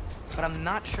prophecy, but I'm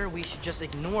not sure we should just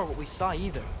ignore what we saw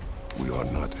either. We are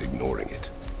not ignoring it.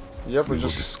 Yep, we will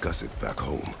discuss it back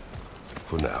home.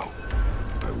 For now,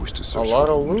 I wish to search a lot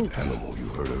for of the loot. animal you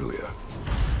heard earlier.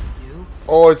 You?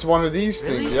 Oh, it's one of these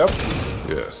Really? things. Yep.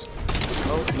 Yes.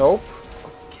 Oh. Nope.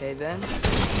 Okay then.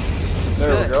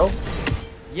 There Good. we go.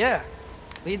 Yeah.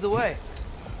 Lead the way.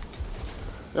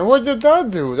 And what did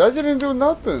that do? That didn't do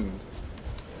nothing.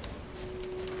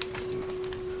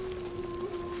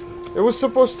 It was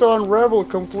supposed to unravel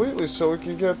completely so we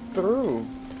could get through.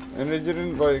 And it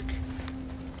didn't, like...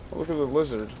 Look at the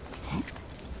lizard.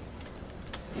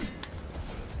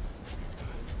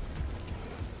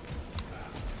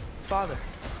 Father,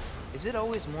 is it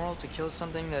always moral to kill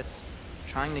something that's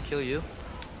trying to kill you?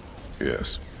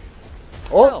 Yes.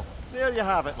 Oh! Well, there you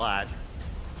have it, lad.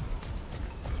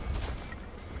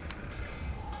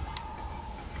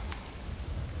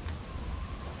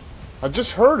 I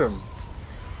just heard him.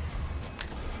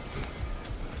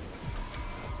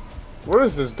 Where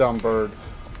is this dumb bird?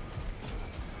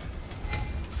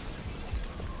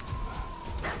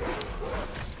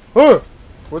 Huh!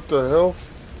 What the hell?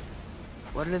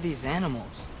 What are these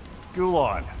animals?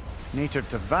 Gulon, native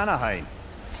to Vanaheim.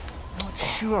 Not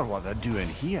sure what they're doing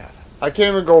here. I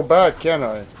can't even go back, can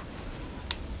I?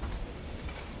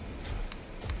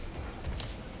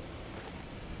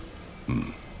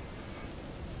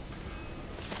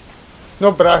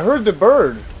 No, but I heard the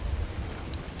bird.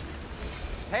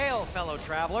 Hail, fellow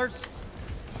travelers.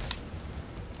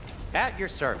 At your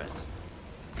service.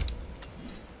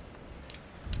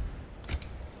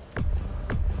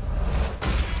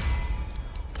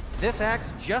 This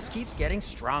axe just keeps getting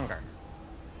stronger.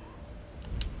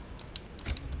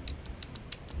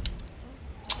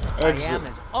 Exit. I am,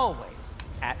 as always,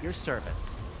 at your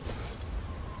service.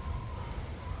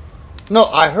 No,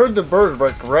 I heard the bird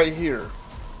like right here.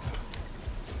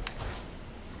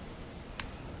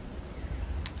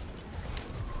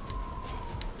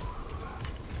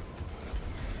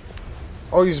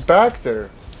 Oh, he's back there.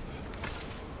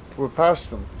 We're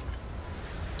past him.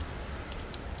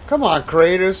 Come on,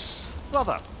 Kratos.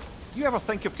 Brother, you ever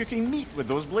think of cooking meat with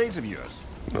those blades of yours?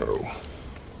 No.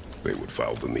 They would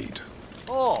foul the meat.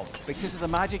 Oh, because of the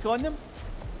magic on them?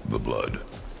 The blood.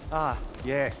 Ah,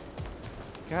 yes.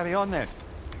 Carry on then.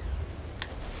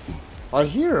 I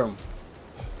hear him.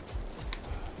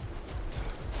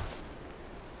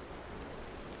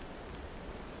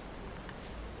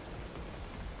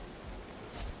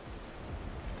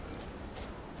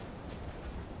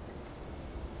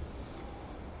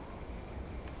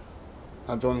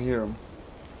 I don't hear him.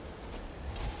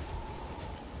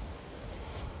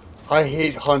 I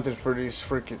hate hunting for these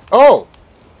freaking... Oh!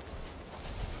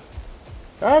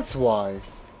 That's why.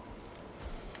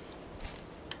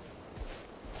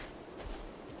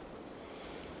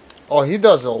 Oh, he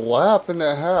does a lap and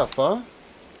a half, huh?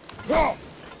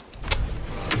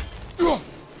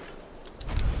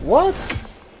 What?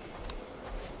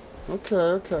 Okay,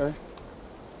 okay.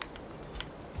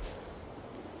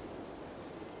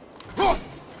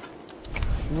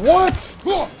 What?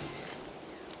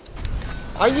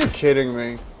 Are you kidding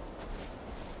me?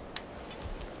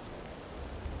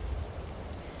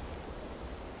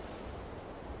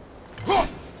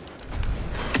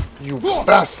 You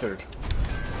bastard!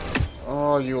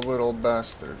 Oh, you little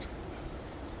bastard.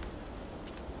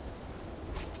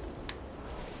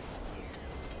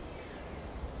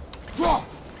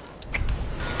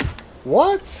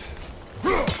 What?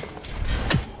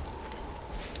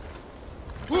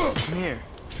 Come here.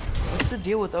 What's the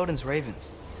deal with Odin's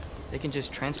ravens? They can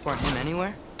just transport him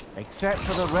anywhere? Except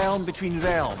for the realm between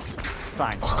realms.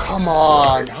 Thanks. Oh, come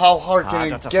on! How hard can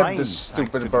Harder I to get find, this thanks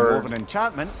stupid to bird? dwarven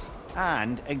enchantments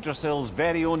and Yggdrasil's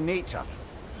very own nature.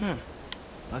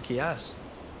 Lucky us.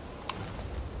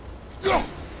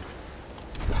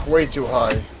 Way too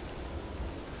high.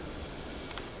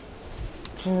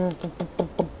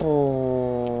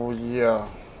 Oh, yeah.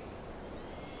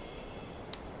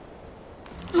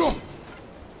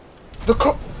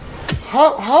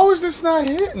 How is this not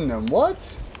hitting them?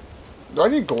 What? Do I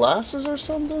need glasses or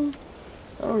something?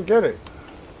 I don't get it.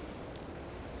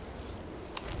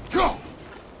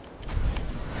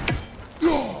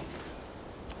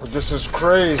 This is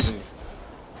crazy.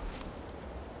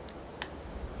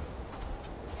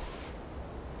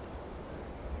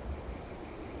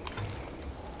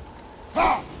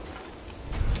 Oh,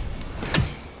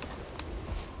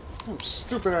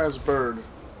 stupid ass bird.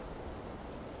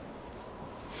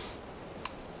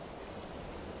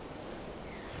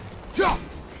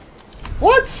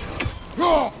 What?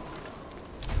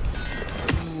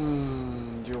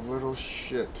 You little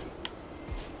shit.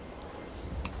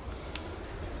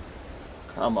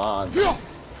 Come on.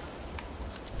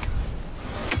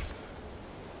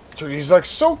 Dude, he's like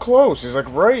so close. He's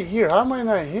like right here. How am I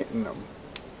not hitting him?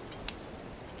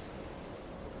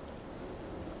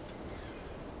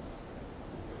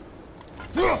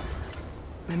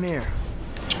 Mimir,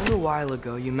 a little while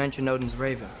ago you mentioned Odin's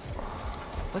ravens.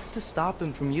 What's to stop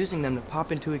him from using them to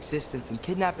pop into existence and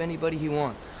kidnap anybody he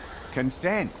wants?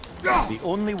 Consent. The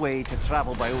only way to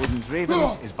travel by Odin's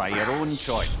ravens is by your own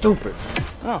choice. Stupid.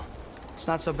 Oh, it's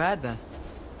not so bad then.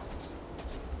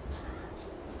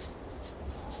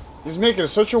 He's making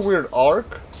such a weird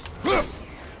arc.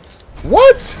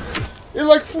 What? It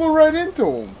like flew right into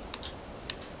him.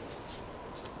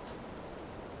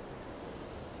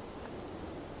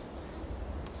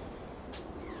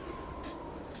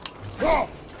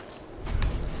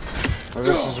 Oh,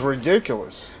 this is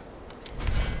ridiculous.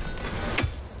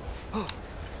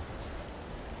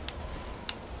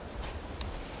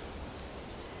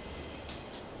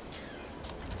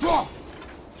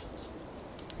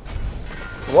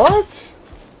 What?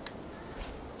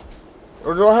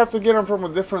 Or do I have to get him from a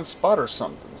different spot or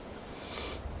something?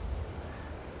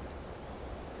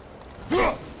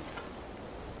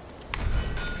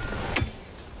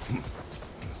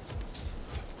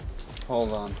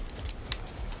 Hold on.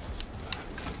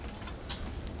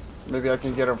 Maybe I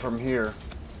can get him from here.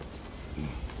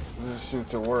 This seems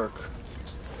to work.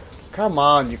 Come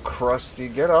on, you crusty.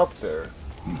 Get up there.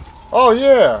 Oh,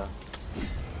 yeah.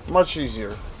 Much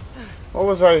easier. What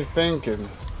was I thinking?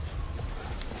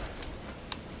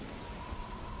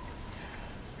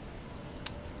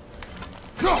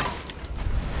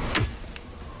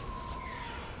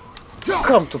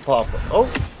 Come to Papa. Oh,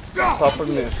 Papa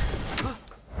missed.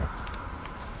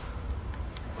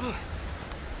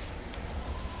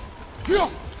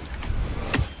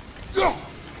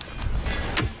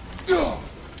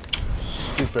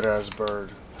 Stupid ass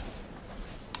bird.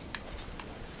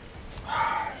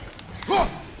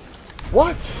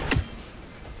 What?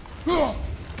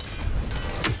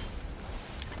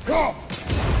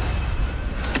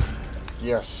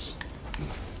 Yes.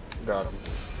 Got him.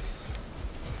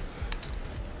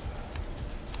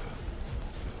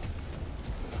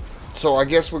 So I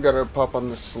guess we gotta pop on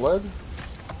the sled?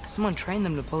 Someone trained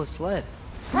them to pull a sled.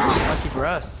 Lucky for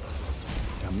us.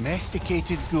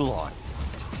 Domesticated Gulon.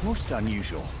 Most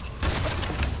unusual.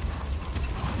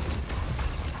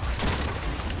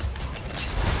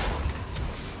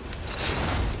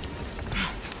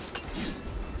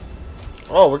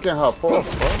 Oh, we can hop off,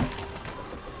 huh?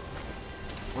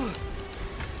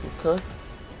 Okay.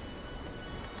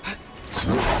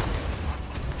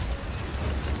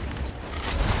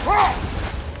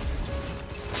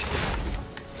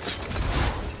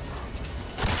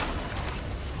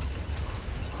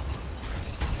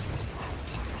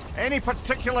 Any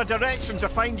particular direction to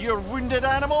find your wounded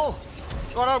animal?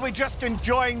 Or are we just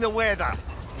enjoying the weather?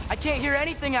 I can't hear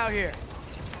anything out here.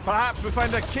 Perhaps we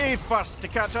find a cave first to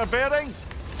catch our bearings?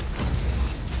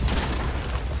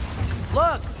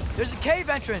 Look, there's a cave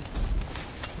entrance.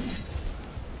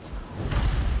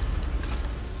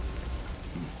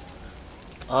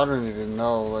 I don't even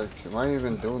know, like, am I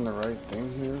even doing the right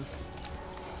thing here?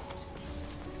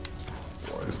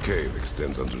 This cave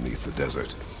extends underneath the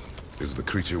desert. Is the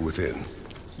creature within?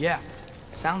 Yeah,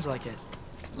 sounds like it.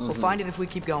 We'll find it if we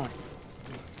keep going.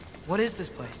 What is this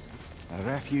place? A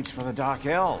refuge for the Dark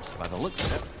Elves, by the looks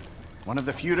of it. One of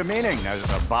the few remaining now that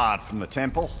they're barred from the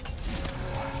temple.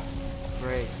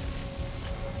 Great.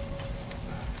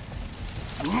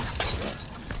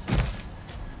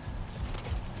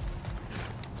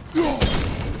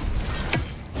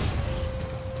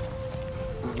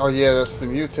 Oh yeah, that's the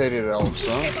mutated elves,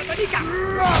 huh?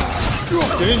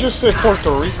 Did he just say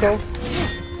Puerto Rico?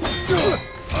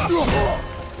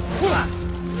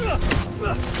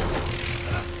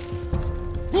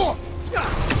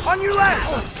 On your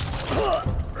left!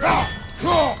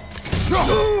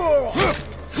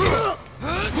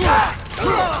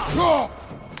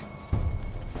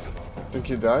 Think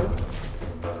he died?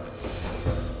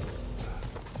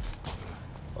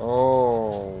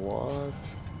 Oh, what?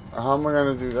 How am I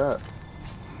gonna do that?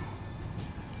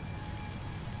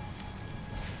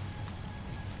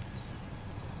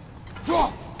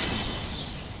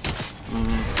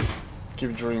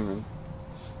 keep dreaming.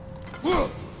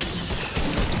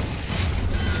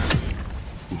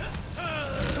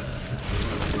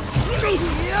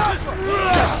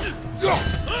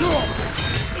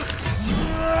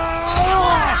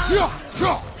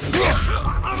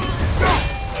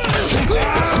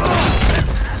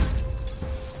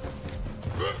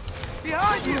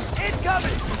 Behind you!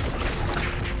 Incoming!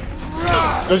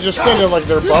 They're just standing like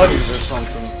their bodies or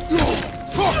something.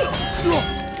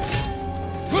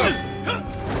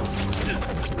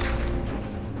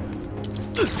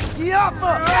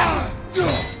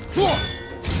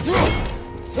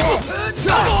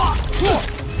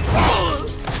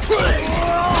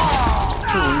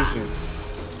 Too easy.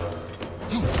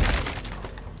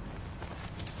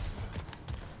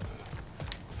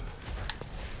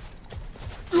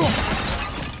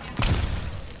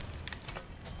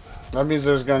 That means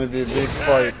there's gonna be a big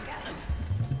fight.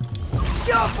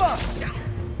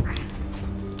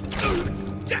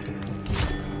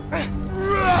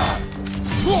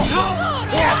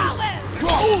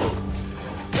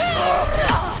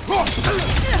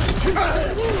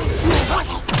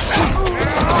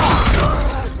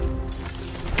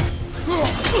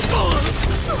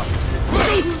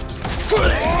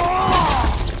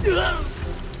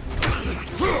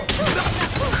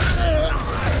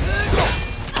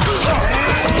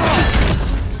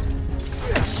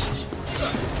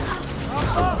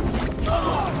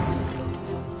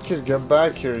 Kid, get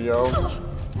back here, yo.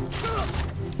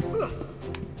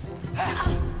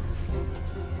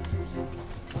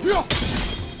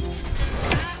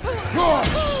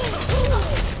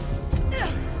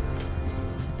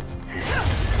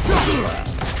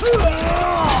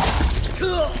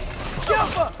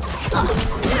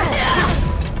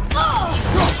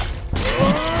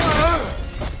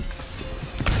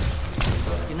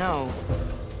 You know,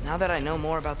 now that I know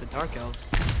more about the Dark Elves,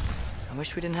 I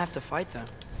wish we didn't have to fight them.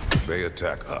 They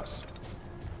attack us.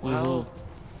 Well,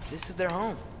 this is their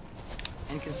home.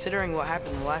 And considering what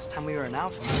happened the last time we were in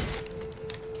Alpha,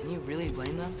 can you really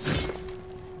blame them?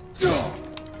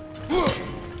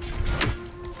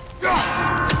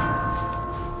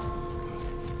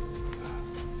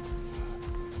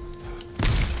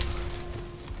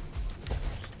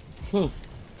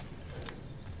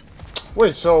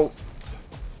 Wait, so...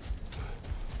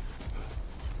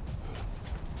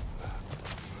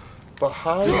 But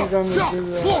how are you gonna do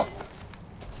that?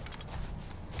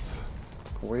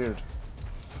 Weird.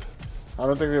 I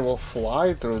don't think they will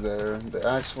fly through there. The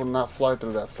axe will not fly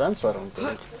through that fence, I don't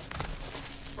think.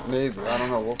 Maybe, I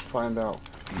don't know, we'll find out.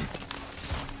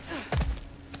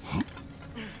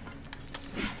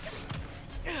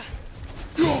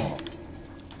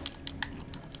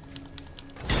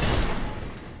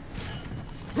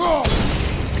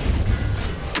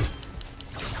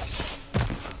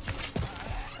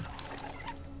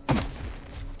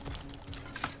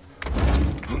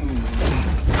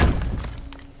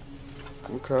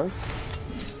 Okay.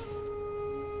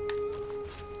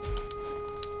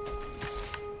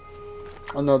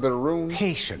 Another room.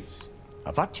 Patience.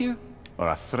 A virtue or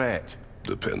a threat?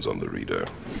 Depends on the reader.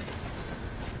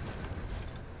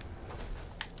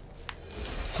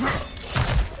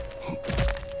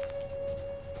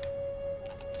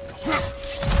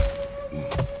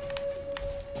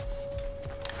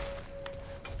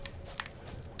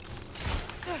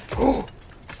 Oh!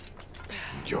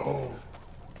 Yo.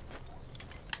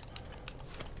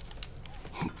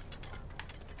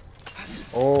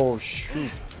 Oh shoot.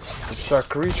 It's that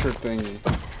creature thingy.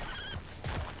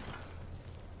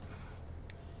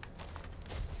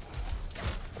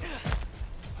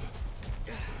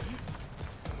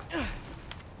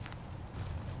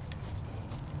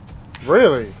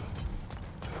 Really?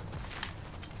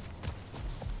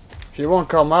 He won't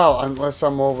come out unless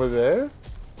I'm over there?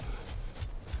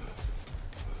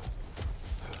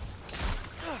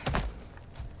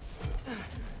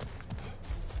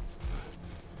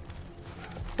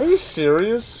 Are you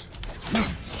serious?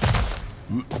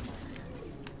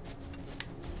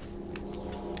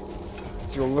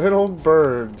 You little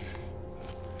bird.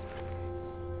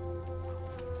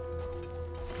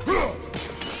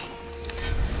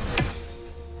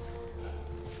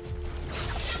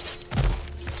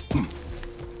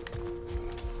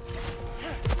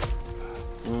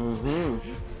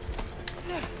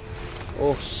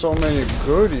 Oh, so many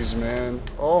goodies, man.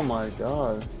 Oh my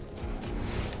god.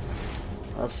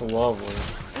 That's lovely.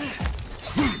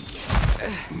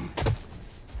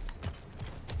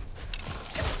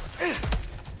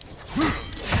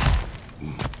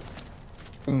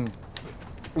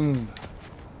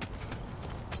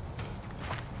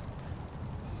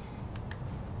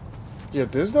 Yeah,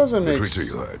 this doesn't make sense. The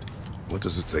creature you had. What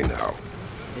does it say now?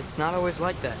 It's not always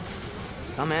like that.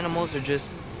 Some animals are just...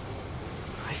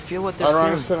 I feel what they're I don't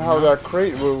feeling, understand you how know? that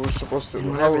crate we're supposed to, And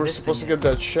how whatever we're this supposed to thing get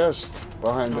that chest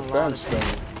behind the It's a lot of fence thing.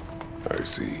 I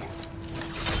see.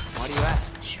 Why do you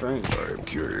ask? Strange. I am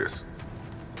curious.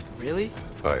 Really?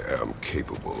 I am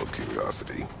capable of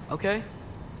curiosity. Okay.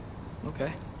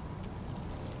 Okay.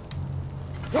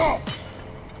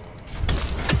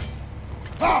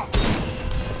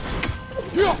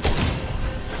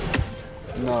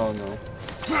 No, no.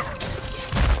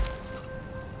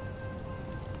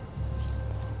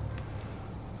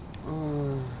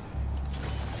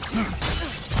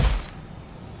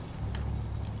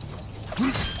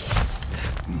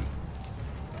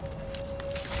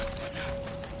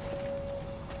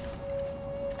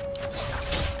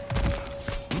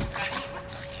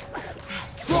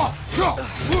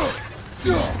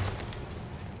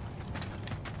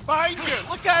 Behind you!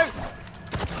 Look out!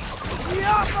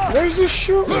 Where's he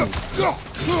shooting?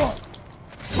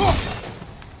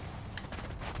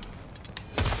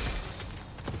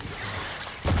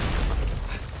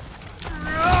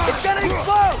 It's getting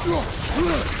close!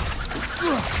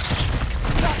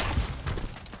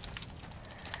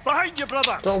 Behind you,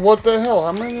 brother! What the hell?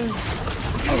 How many?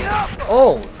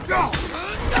 Oh!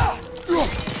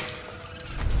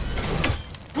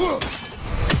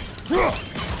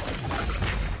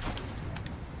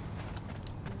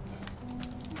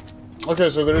 Okay,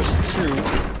 so there's two.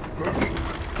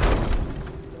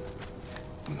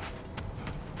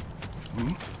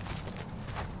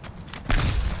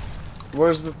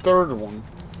 Where's the third one?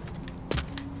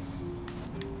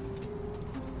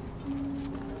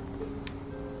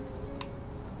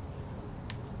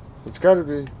 It's gotta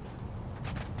be.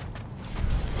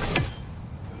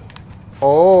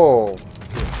 Oh.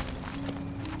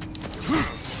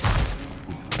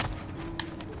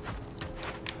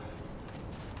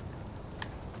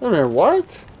 I mean,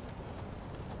 what?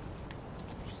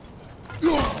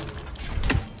 Are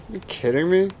you kidding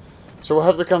me? So we'll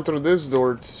have to come through this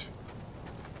door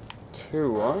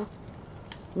too, huh?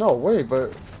 No, wait,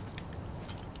 but...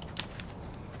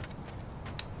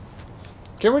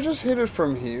 Can we just hit it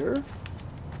from here?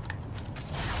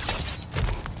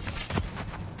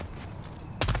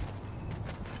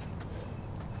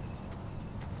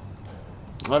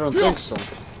 I don't think so.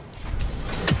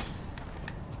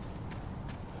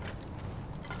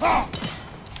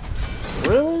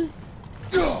 Really?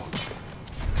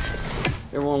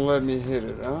 It won't let me hit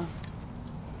it, huh?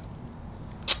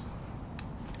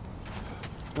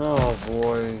 Oh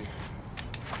boy.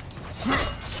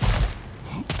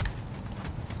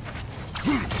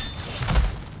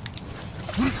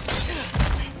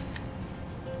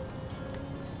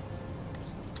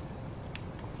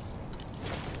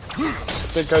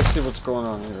 I think I see what's going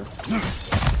on here.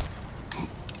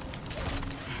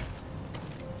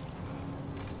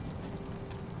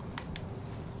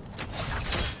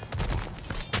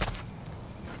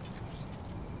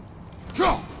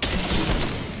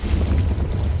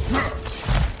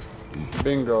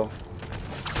 Bingo.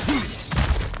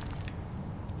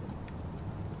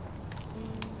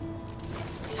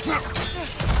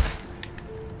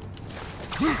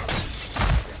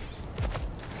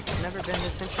 Never been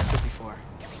this interested before.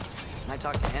 When I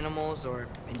talk to animals or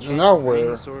Now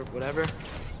where? or whatever.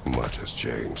 Much has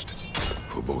changed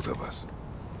for both of us.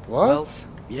 What? Well,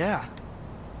 yeah.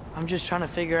 I'm just trying to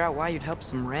figure out why you'd help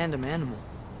some random animal.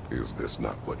 Is this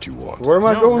not what you want? Where am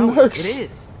I going no, next? It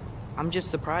is. I'm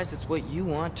just surprised it's what you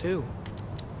want too.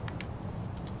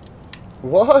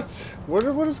 What?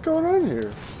 What is going on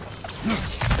here?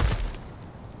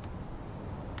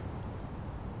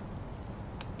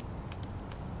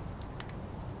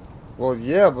 Well,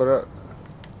 yeah, but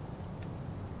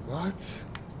what?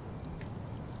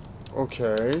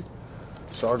 Okay.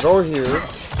 So I'll go here.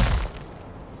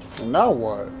 And now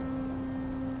what?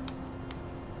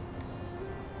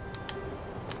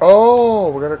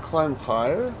 Oh, we gotta climb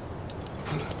higher?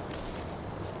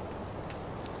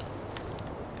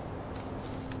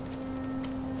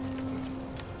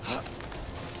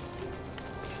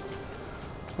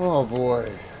 Oh boy.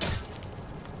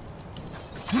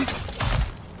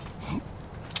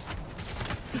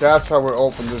 That's how we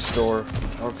open this door.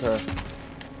 Okay.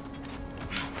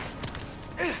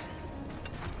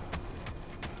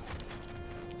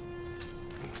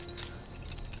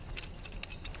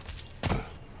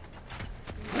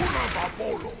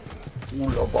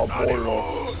 Ula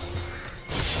babolo.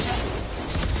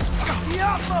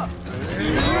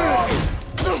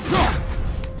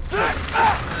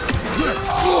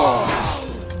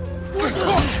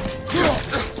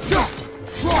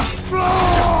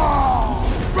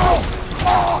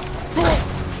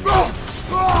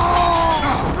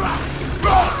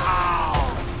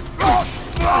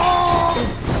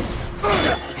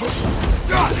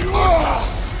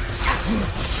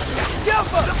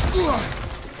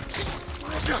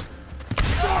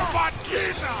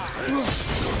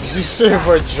 say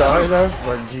vagina?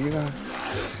 Vagina?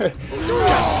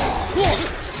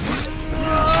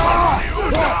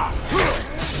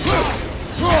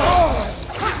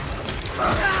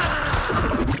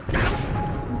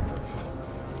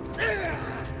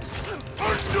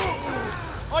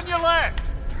 On your left!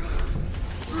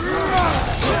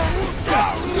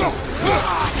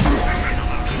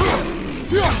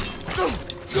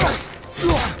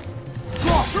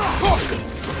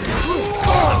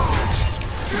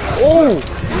 Oh!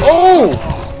 Oh!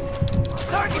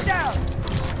 Target down!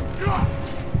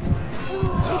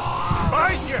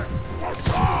 Behind you!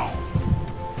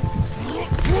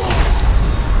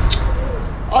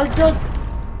 I got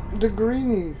the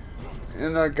greenie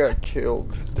and I got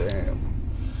killed. Damn.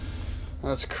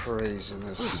 That's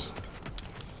craziness.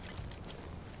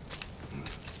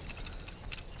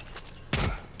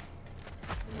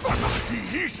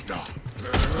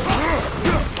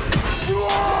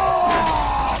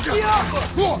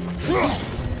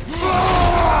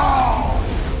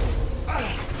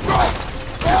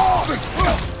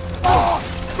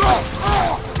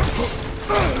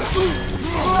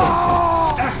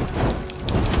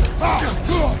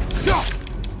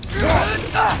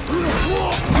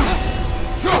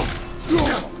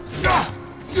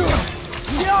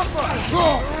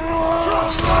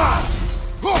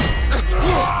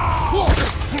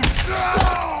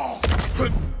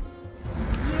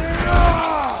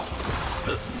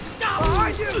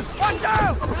 Behind you! Watch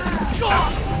out!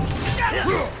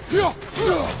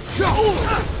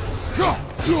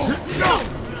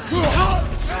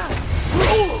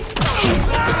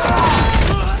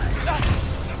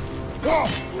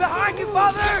 Behind you,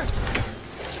 father!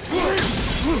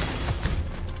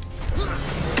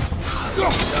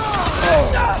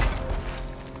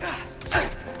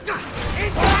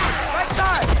 Right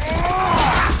side!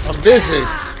 I'm busy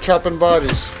chopping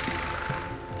bodies.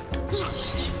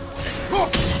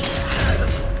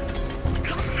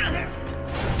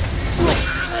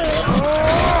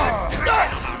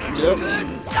 Yep.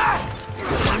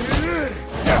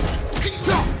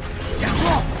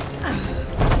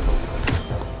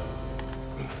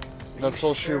 That's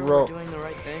all she wrote. Doing the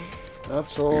right thing?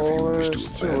 That's If all you there wish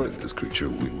is to to abandon it. this creature,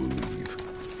 we will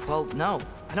leave. Well, no.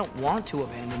 I don't want to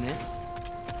abandon it.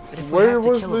 But if we Where have to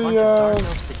was kill a the bunch of dark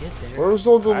elves to get there, where was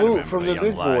all the I loot remember from a the young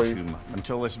big lad boy? whom,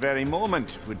 until this very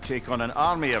moment, would take on an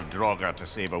army of Draugr to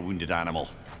save a wounded animal.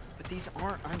 but these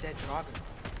aren't undead Draugr.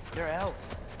 They're elves.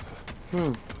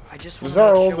 Hmm. I just Is want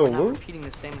that to all make sure the we're not loot? repeating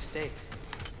the same mistakes.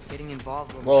 Getting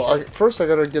involved when Well, we shouldn't. first I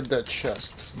gotta get that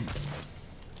chest.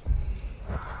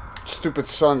 Stupid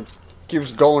sun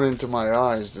keeps going into my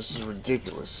eyes. This is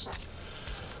ridiculous.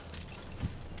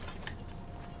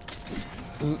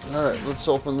 Alright, let's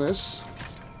open this.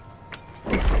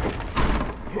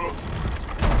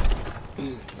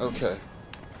 Okay.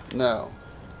 Now.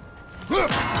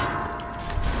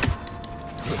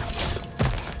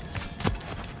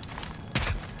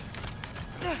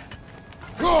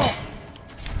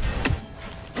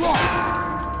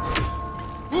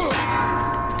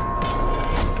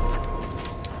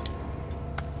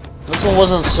 This one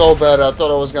wasn't so bad. I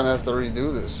thought I was gonna have to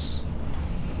redo this.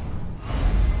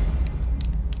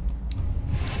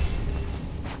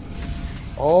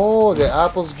 Oh, the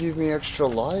apples give me extra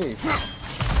life.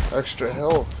 Extra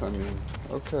health, I mean.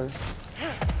 Okay.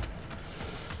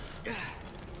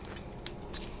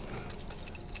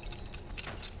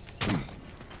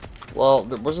 Well,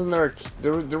 wasn't there...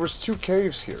 There was 2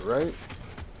 caves here, right?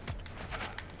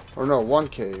 Or no, 1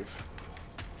 cave.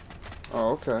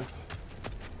 Oh, okay.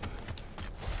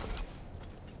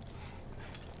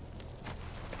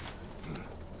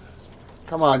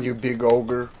 Come on, you big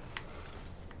ogre.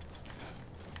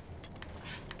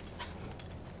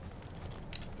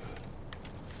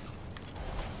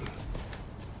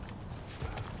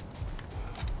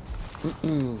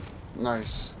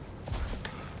 Nice.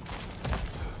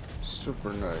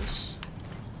 Super nice.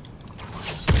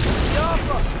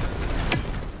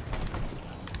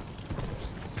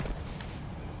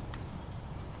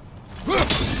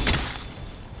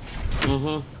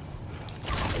 Mm-hmm.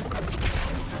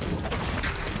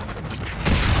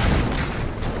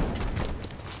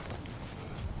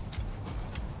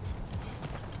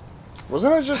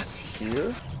 Wasn't I just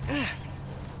here?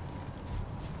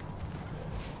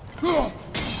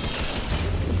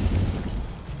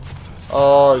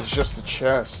 Oh, it's just a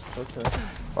chest. Okay.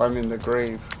 I'm in the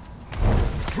grave.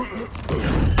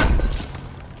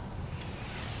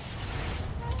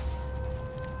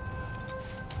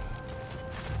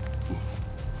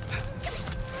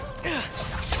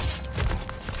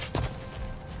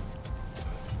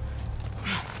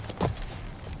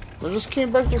 We just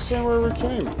came back the same way we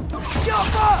came.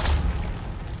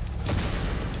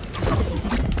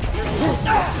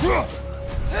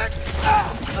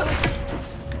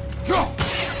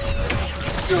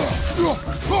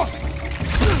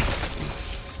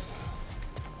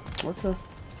 Okay.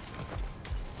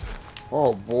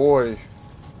 Oh boy.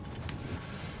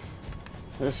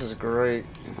 This is great.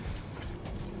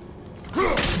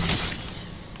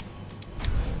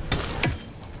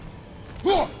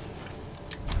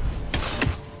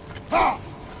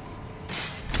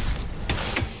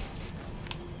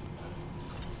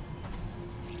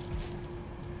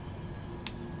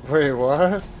 Wait,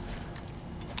 what?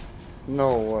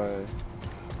 No way.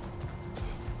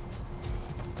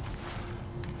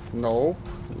 Nope.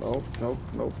 Nope, nope,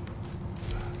 nope.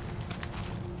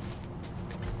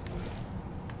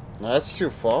 That's too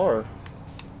far.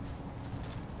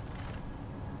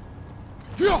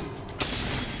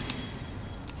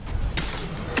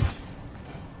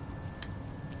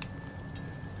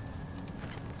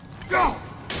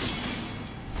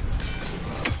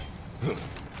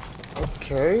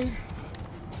 Okay.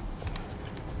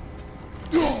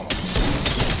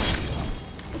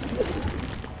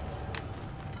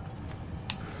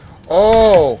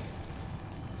 Oh!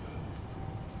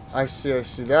 I see, I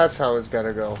see. That's how it's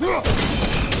gotta go.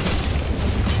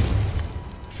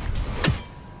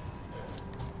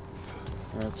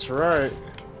 That's right.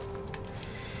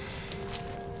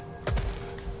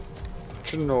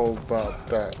 What you know about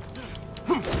that?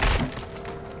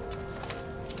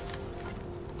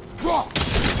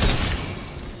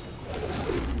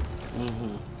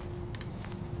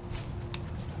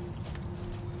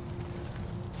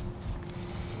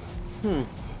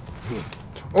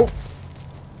 Oh!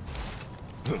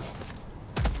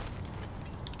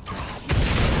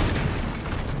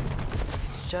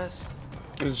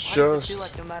 It's just... I feel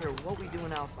like no matter what we do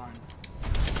in Alfheim,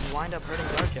 we wind up hurting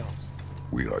Dark Elves.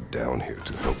 We are down here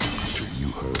to help the creature you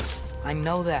hurt. I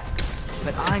know that,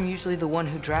 but I'm usually the one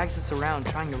who drags us around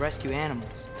trying to rescue animals.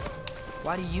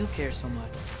 Why do you care so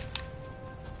much?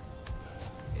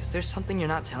 Is there something you're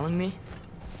not telling me?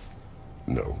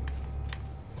 No.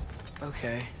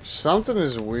 Okay. Something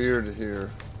is weird here.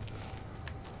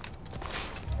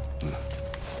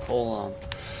 Hold on.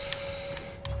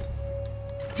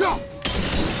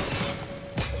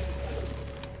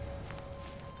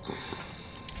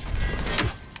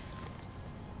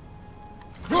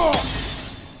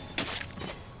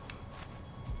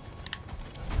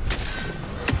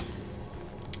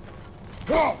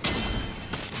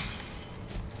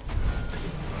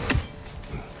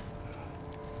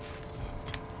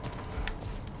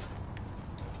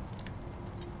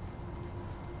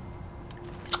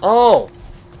 Oh!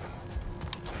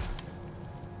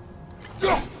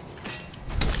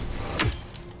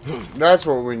 That's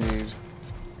what we need.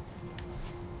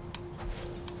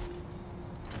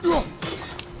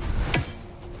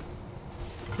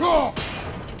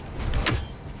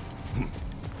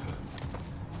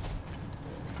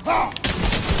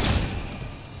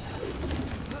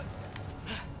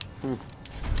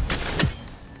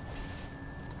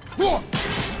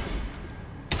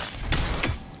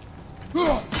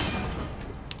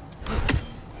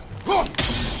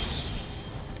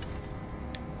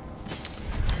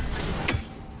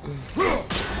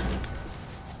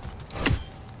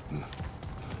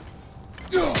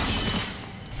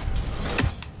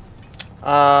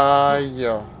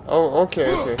 Yeah. Oh,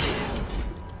 okay, okay.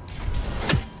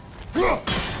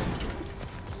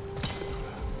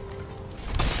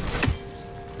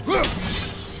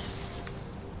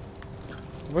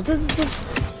 But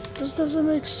this doesn't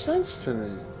make sense to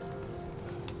me.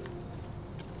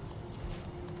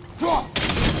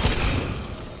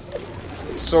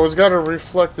 So it's got to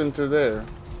reflect into there.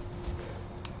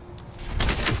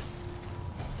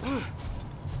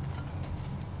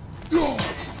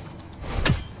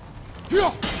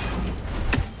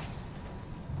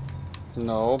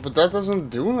 No, but that doesn't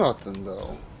do nothing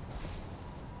though.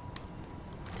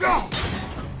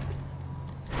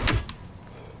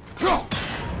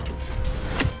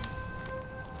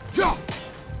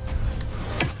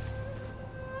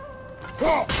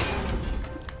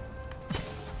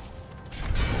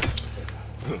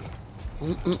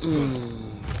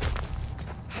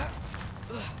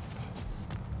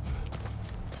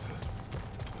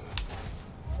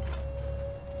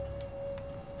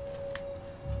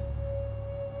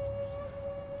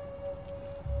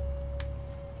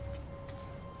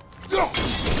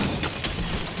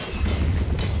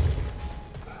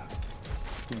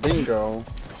 Bingo.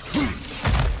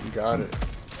 Got it.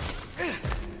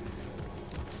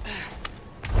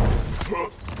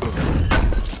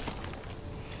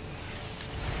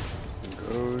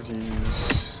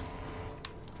 Goodies.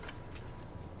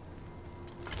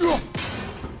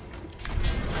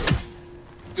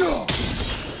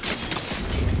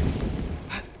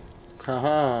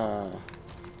 Haha.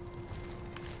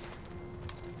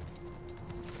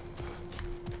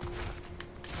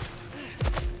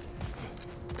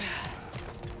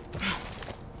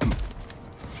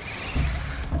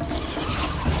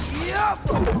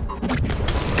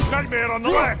 Nightmare on the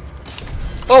left!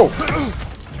 Oh!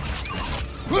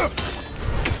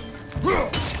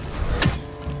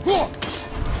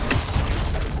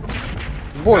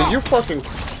 Boy, you fucking...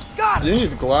 You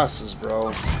need glasses,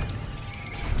 bro.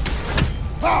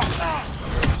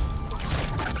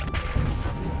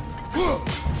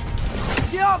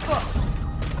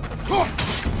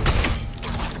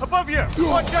 Above you!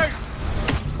 Watch out!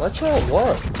 Watch out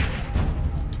what?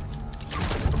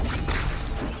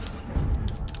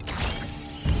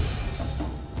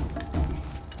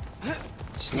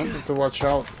 It's nothing to watch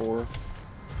out for.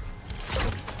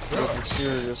 Nothing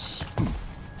serious.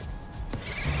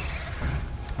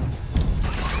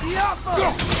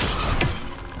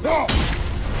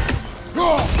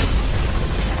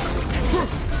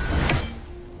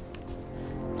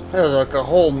 Hey, like a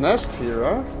whole nest here,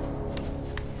 huh?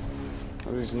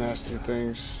 All these nasty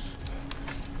things.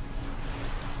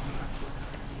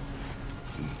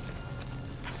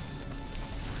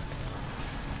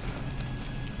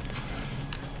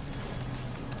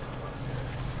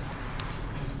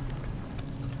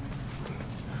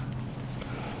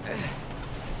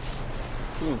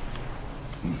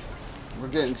 We're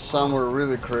getting somewhere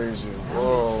really crazy.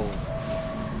 Whoa.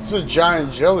 This is a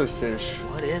giant jellyfish.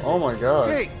 What is it? Oh my god.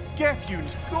 Great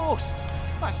Gefjun's ghost!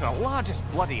 That's the largest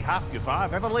bloody half-goof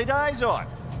I've ever laid eyes on.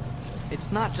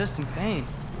 It's not just in pain.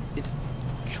 It's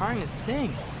trying to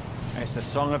sing. It's the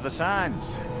Song of the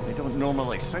Sands. They don't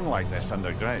normally sing like this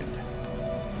underground.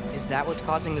 Is that what's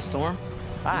causing the storm?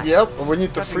 Ah, Yep, we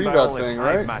need to judging free by that all this thing,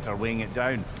 hive right? matter weighing it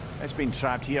down. It's been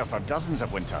trapped here for dozens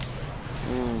of winters.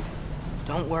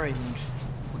 Don't worry, Lynch.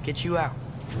 We'll get you out.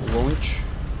 Lunch.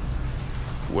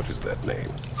 What is that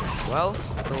name? Well,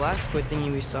 the last squid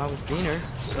thingy we saw was greener,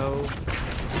 so...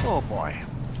 Oh boy.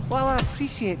 While I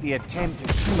appreciate the attempt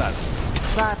at humour,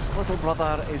 that, little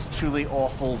brother, is truly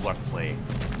awful wordplay.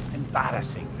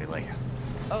 Embarrassing, really.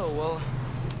 Oh, well,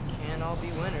 can't all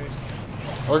be winners.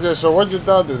 Okay, so what did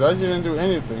that do? That didn't do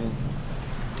anything.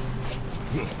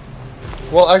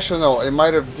 Well, actually, no. It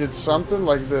might have did something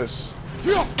like this.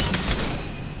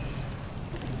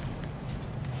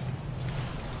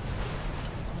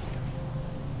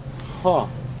 Huh.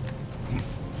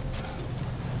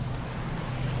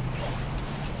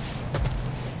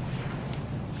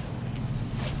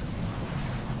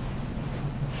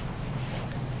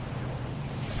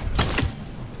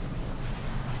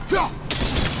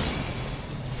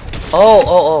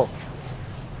 Oh.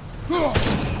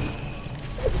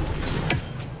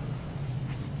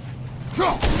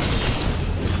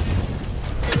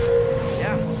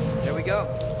 Yeah, there we go.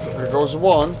 There goes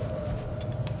one.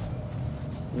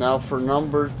 Now for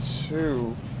number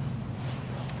 2.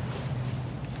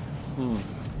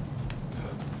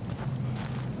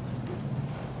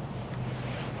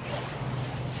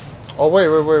 Oh,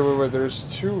 wait. There's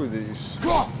 2 of these.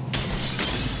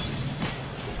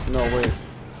 No, wait.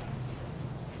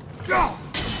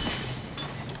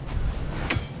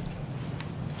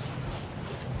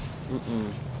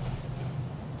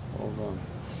 Hold on.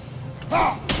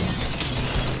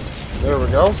 There we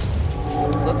go.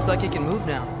 Looks like it can move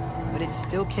now, but it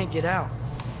still can't get out.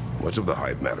 Much of the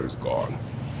hive matter is gone.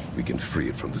 We can free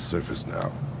it from the surface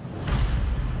now.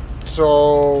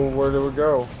 So, where do we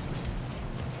go?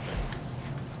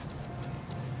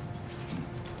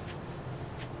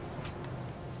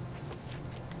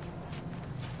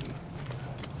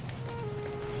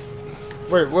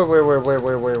 Wait.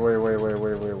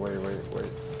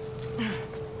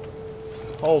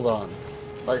 Hold on.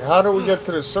 Like, how do we get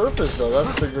to the surface, though?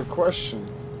 That's the good question.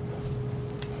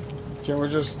 Can we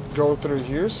just go through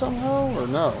here somehow, or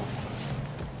no?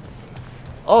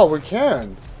 Oh, we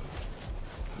can.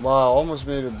 Wow, almost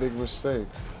made a big mistake.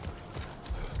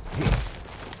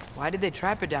 Why did they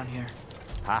trap it down here?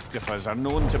 Half-goofers are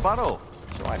known to burrow,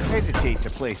 so I'd hesitate to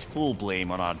place full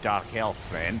blame on our dark elf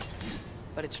friends.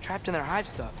 But it's trapped in their hive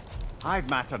stuff. Hive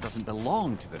matter doesn't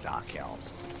belong to the Dark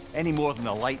Elves, any more than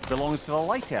the light belongs to the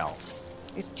Light Elves.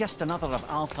 It's just another of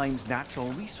Alfheim's natural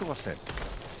resources,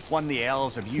 one the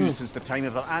Elves have used since the time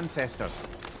of their ancestors.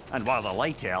 And while the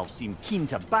Light Elves seem keen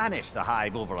to banish the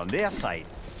Hive over on their side,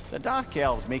 the Dark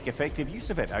Elves make effective use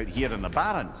of it out here in the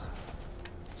Barrens.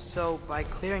 So, by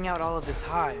clearing out all of this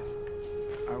hive,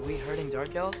 are we hurting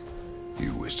Dark Elves?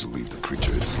 You wish to leave the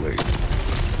creature enslaved?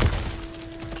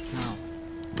 No.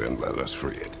 Then let us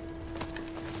free it.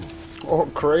 Oh,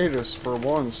 Kratos, for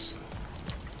once.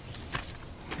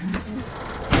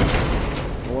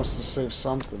 wants to save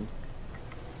something.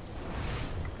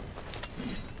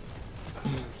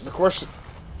 The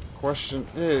question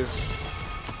is,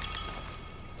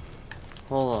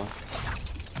 hold on.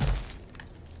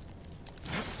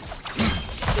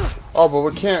 Oh, but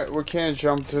we can't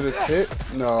jump to the pit?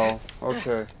 No.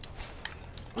 Okay.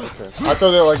 Okay. I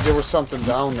thought there was something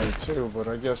down there too, but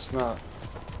I guess not.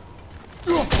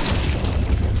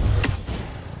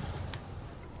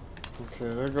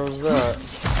 Okay, there goes that.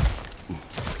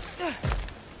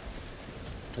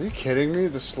 Are you kidding me?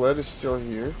 The sled is still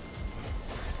here?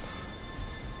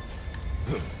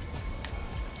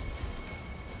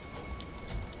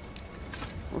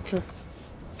 Okay.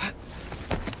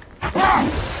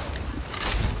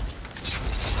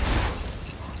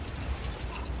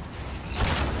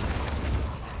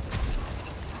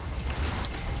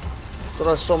 But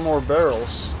I saw more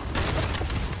barrels.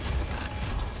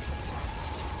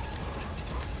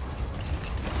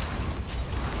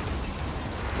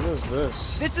 What is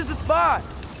this? This is the spot!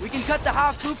 We can cut the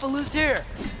half Koopa loose here!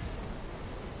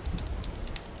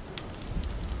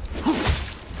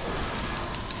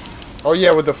 Oh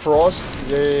yeah, with the frost?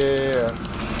 Yeah.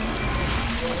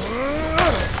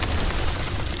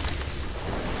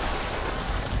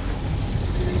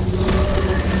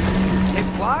 It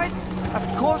flies?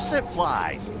 Of course it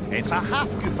flies. It's a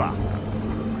half-goofa.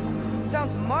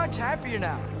 Sounds much happier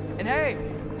now. And hey,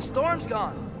 the storm's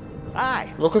gone.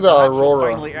 Aye. Look at the Perhaps we'll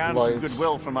aurora finally earn lights. some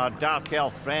goodwill from our dark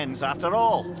elf friends after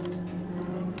all.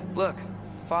 Look,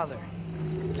 Father,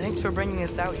 thanks for bringing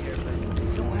us out here, but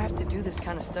you don't have to do this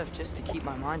kind of stuff just to keep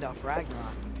my mind off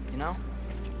Ragnarok, you know?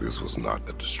 This was not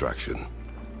a distraction.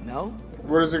 No?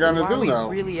 What is it gonna Why do are we now?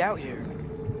 really out here?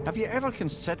 Have you ever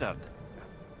considered?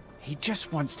 He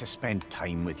just wants to spend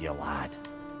time with you, lad.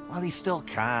 While he still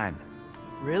can.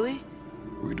 Really?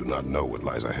 We do not know what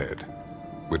lies ahead.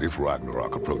 But if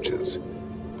Ragnarok approaches,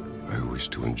 I wish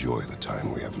to enjoy the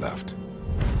time we have left.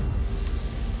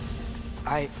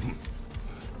 I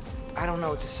don't know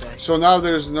what to say. So now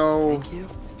there's no... Thank you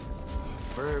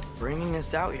for bringing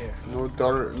us out here. No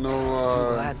dark... No,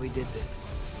 I'm glad we did this.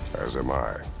 As am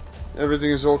I.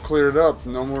 Everything is all cleared up.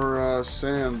 No more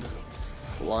sand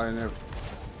flying everywhere.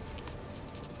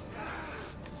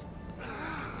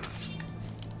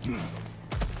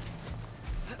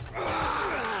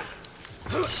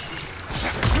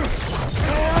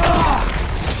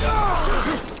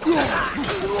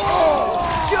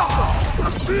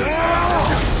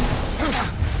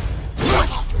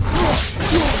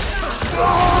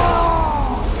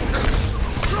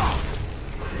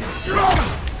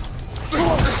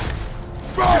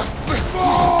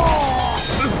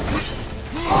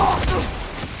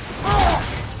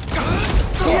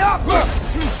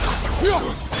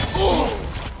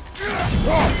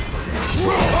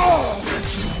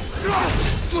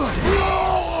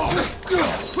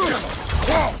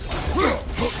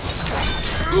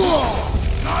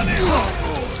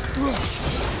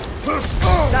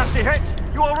 Nasty hit!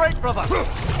 You all right, brother?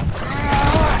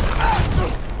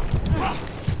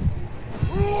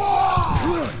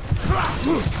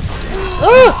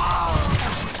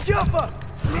 Jumper!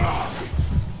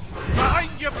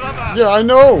 Behind you, brother! Yeah, I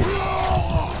know!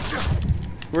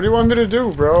 What do you want me to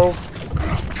do, bro?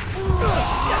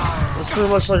 That's pretty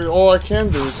much like all I can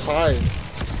do is hide.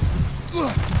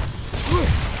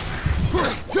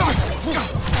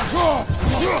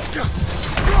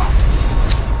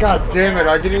 God damn it,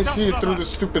 I didn't see it through the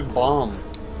stupid bomb.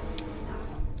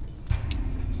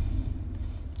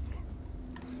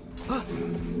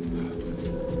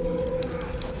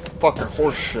 Fucking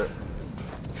horse shit.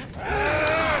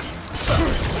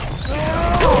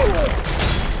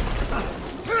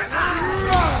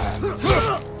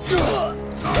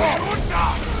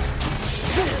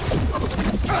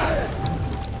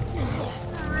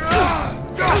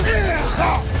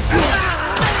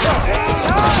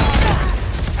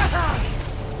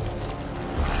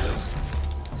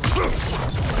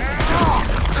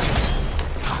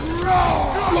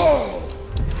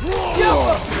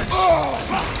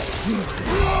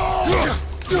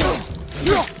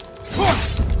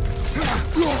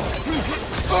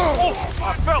 Oh,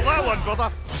 I felt that one,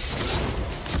 brother.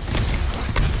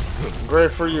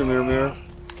 Great for you, Mir.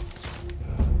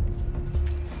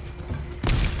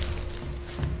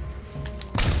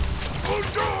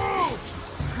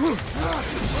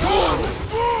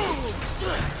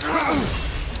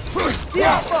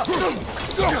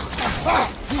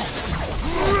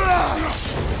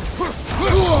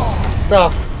 The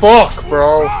fuck,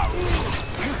 bro?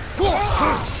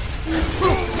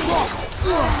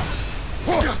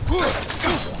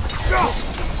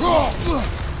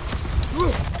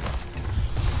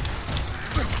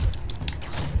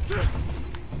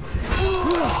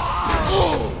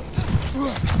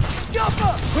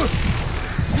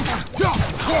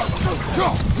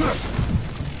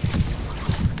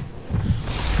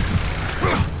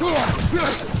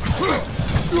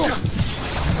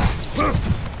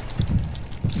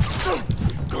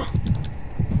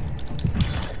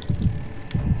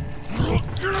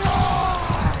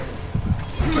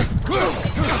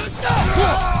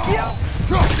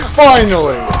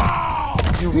 Finally!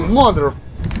 You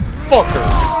motherfucker!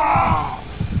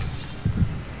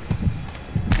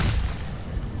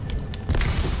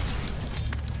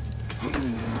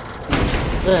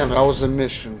 Damn, that was a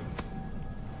mission.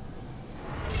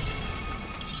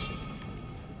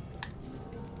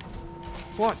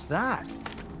 What's that?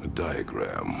 A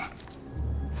diagram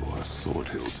for a sword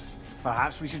hilt.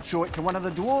 Perhaps we should show it to one of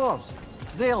the dwarves.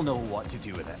 They'll know what to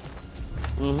do with it.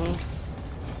 Mm-hmm.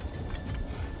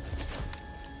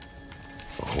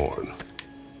 A horn.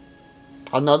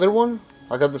 Another one?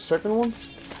 I got the second one?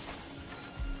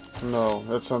 No,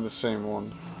 that's not the same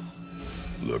one.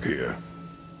 Look here.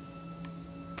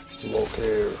 Look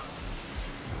here.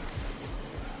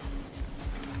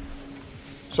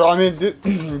 So I mean,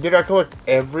 did I collect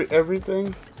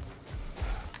everything?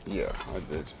 Yeah, I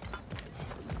did.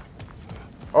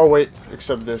 Oh wait,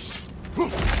 except this.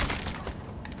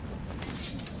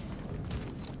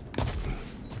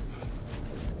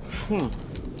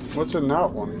 What's in that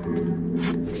one?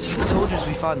 The soldiers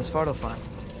we fought in Svartalfheim.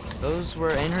 Those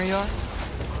were Einherjar? I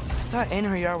thought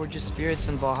Einherjar were just spirits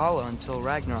in Valhalla until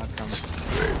Ragnarok comes.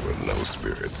 They were no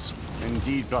spirits.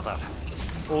 Indeed, brother.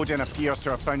 Odin appears to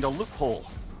have found a loophole.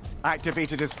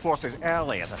 Activated his forces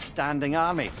early as a standing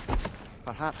army.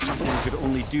 Perhaps something he could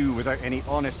only do without any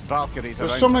honest Valkyries around.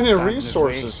 There's so many standing his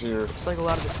resources way. here. Looks like a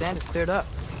lot of the sand is cleared up.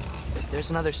 There's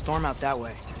another storm out that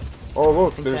way. Oh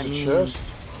look, think there's that a means-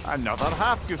 chest. Another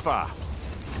half Gufa.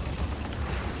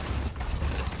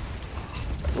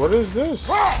 What is this?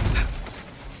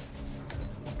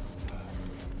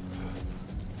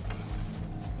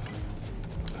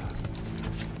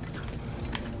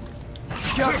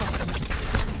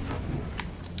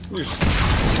 You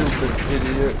stupid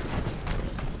idiot.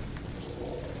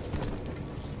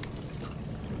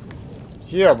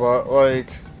 Yeah, but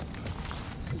like,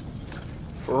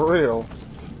 for real,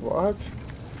 what?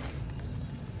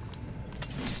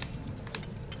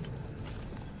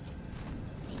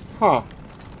 Huh.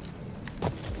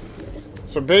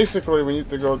 So basically we need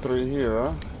to go through here,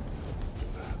 huh?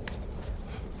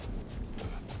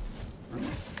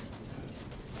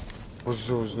 What's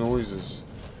those noises?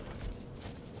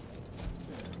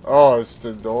 Oh, it's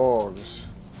the dogs.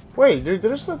 Wait, dude,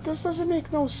 this doesn't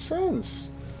make no sense.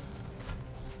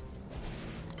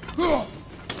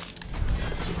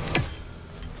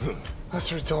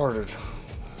 That's retarded.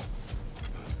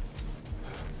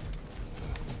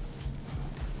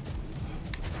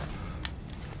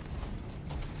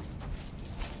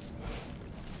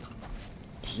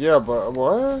 Yeah, but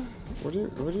what? What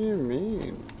do you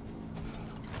mean?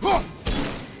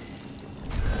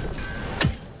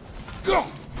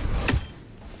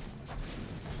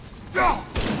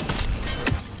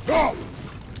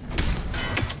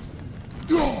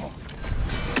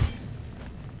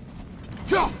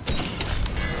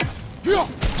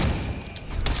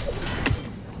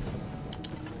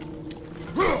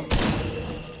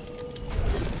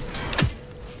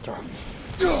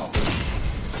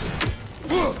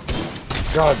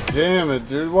 God damn it,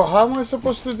 dude. Well, how am I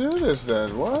supposed to do this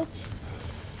then? What?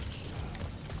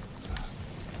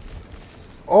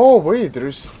 Oh, wait,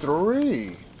 there's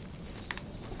 3.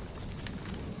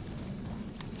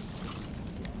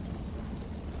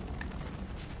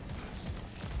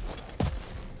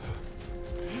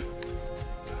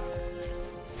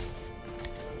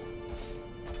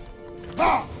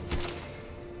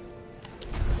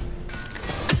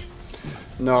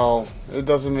 No, it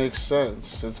doesn't make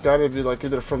sense. It's gotta be like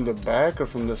either from the back or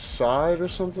from the side or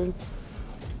something.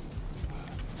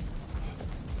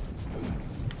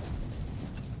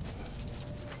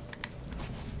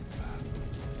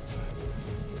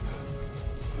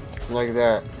 Like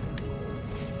that.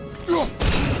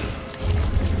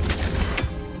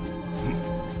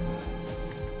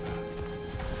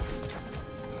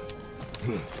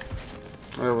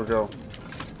 There we go.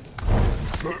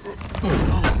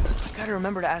 Gotta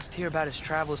remember to ask Tyr about his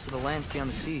travels to the lands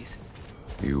beyond the seas.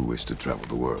 You wish to travel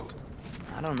the world.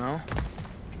 I don't know.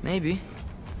 Maybe.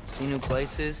 See new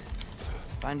places.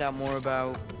 Find out more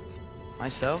about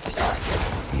myself.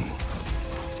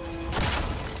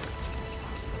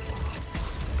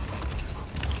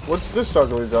 What's this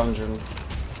ugly dungeon?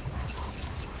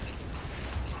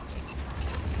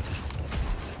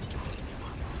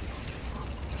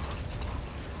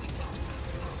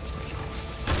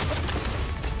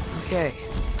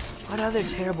 What other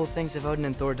terrible things have Odin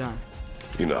and Thor done?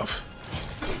 Enough.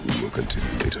 We will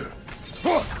continue later.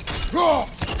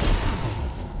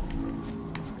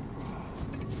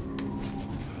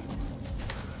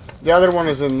 The other one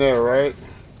is in there, right?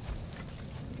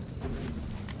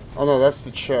 Oh no, that's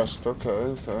the chest. Okay,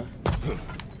 okay.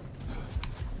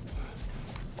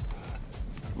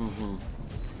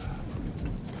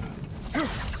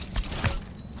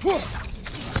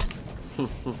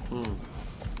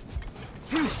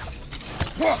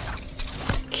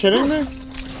 Kidding me?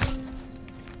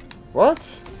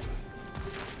 What?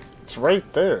 It's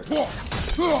right there.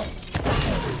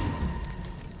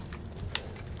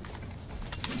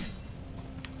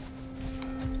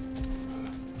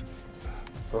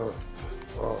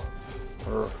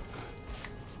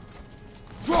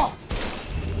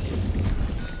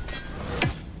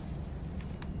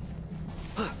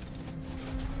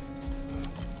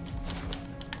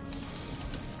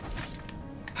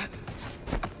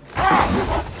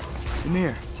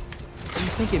 Ymir, what do you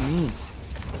think it means?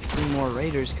 Seeing more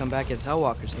raiders come back as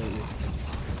Hellwalkers lately.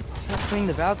 That freeing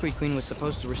the Valkyrie Queen was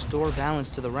supposed to restore balance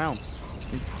to the realms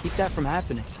and keep that from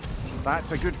happening.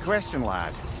 That's a good question,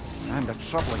 lad. And a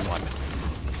troubling one.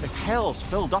 If Hell's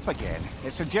filled up again,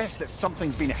 it suggests that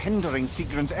something's been hindering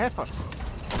Sigrun's efforts.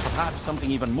 Or perhaps something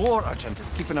even more urgent is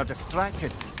keeping her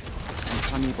distracted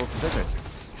and unable to visit.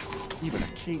 Even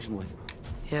occasionally.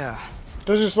 Yeah.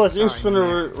 They're just like instant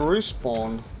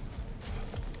respawn.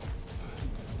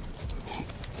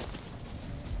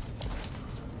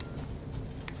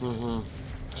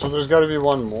 So there's got to be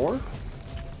one more?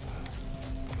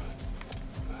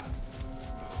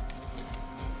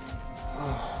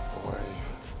 Oh boy.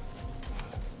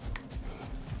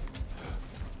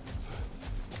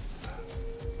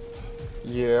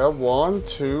 Yeah, 1,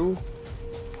 2.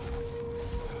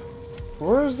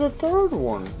 Where's the third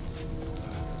one?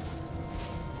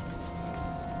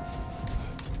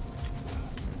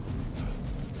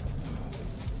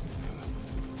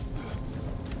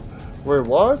 Wait,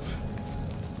 what?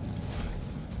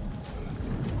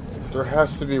 There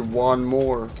has to be one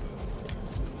more.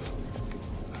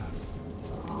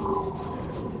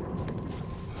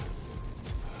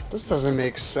 This doesn't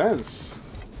make sense.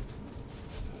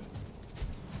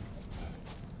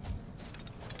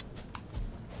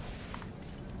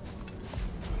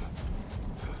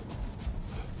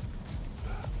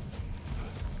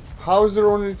 How is there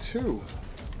only 2?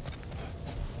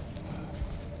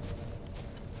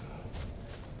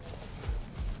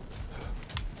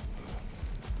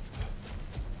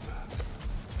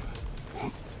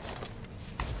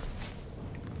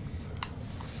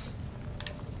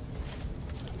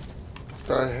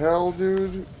 The hell,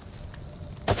 dude?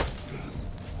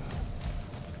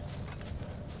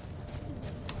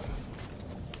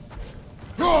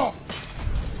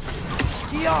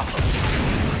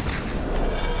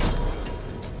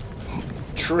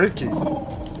 Tricky.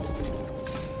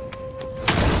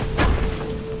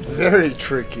 Very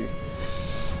tricky.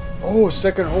 Oh,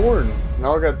 second horn.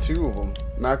 Now I got 2 of them.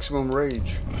 Maximum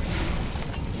rage.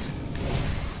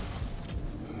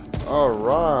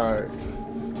 Alright.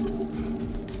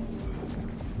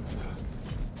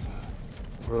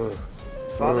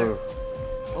 Father,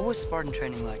 what was Spartan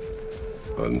training like?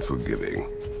 Unforgiving.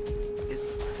 Is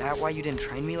that why you didn't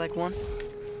train me like one?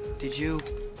 Did you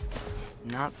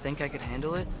not think I could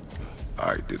handle it?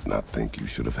 I did not think you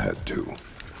should have had to.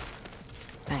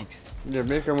 Thanks. Yeah,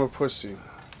 make him a pussy.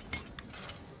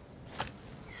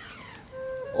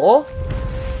 Oh?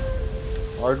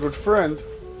 Our good friend.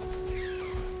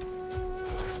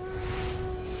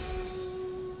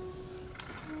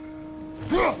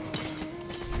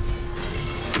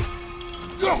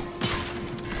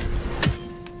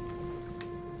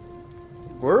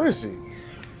 Where is he?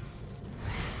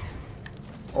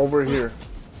 Over here.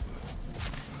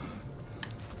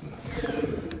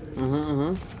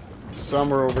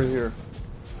 Somewhere over here.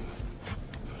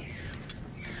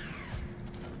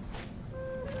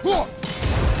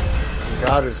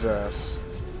 Got his ass.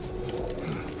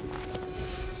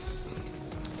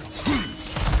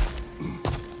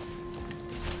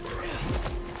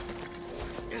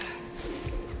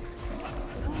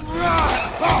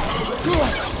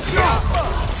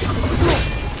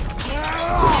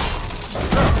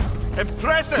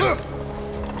 Impressive!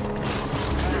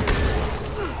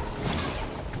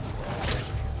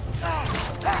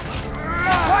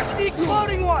 Watch the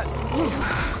exploding one!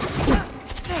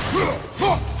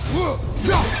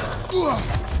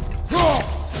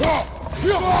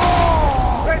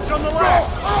 Bitch on the left!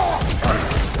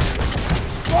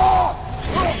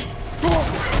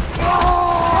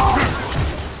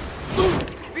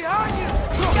 Behind you!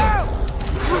 Go!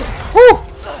 Woo!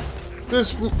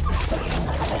 This...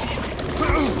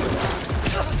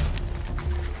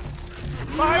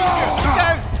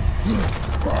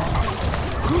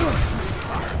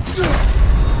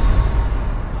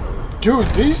 Dude,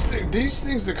 these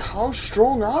things, like, how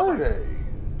strong are they?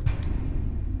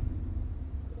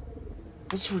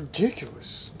 That's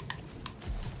ridiculous.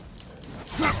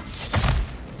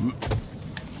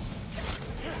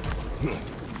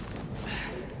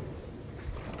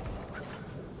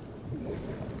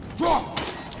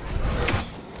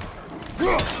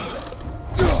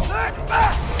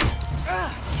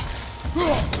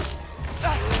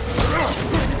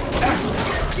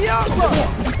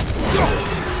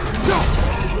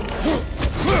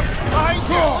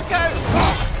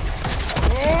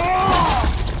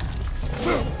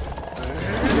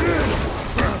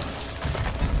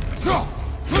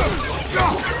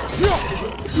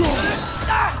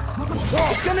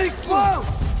 It's gonna explode!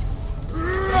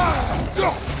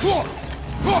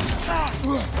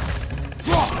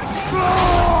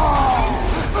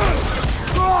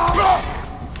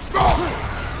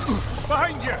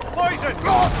 Behind you! Poison!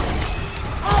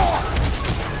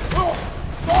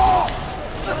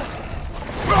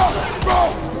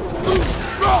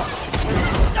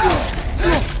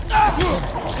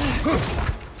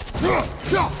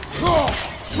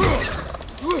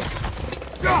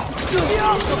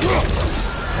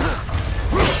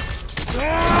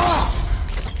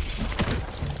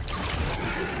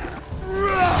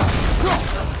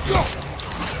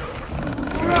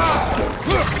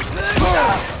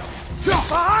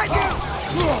 Behind you!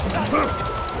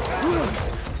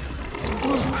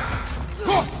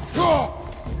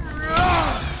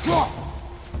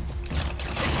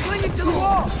 Clinging to the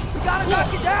wall! We gotta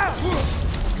knock it down!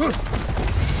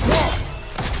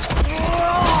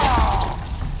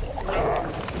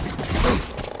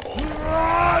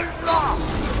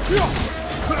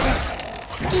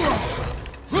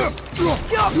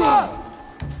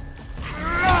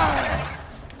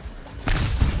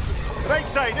 Right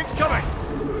side, incoming!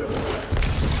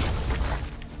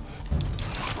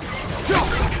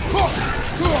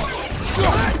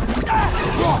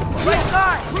 Right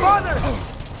side! Farther!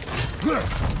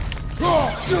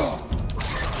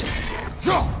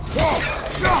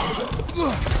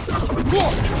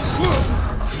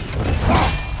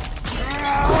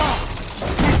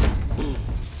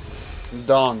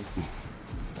 Done.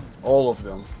 All of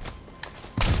them.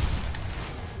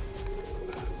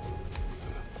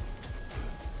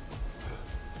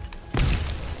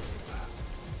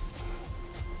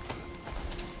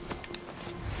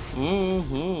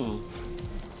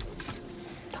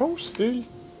 Toasty.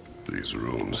 These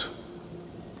rooms.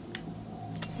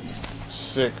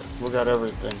 Sick. We got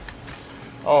everything.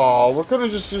 Oh, we couldn't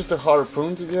just use the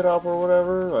harpoon to get up or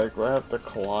whatever. Like, we have to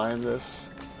climb this.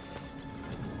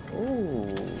 Ooh,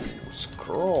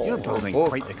 scroll. You're building book.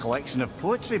 quite the collection of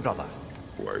poetry, brother.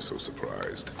 Why so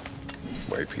surprised?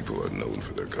 My people are known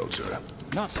for their culture.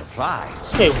 Not surprised.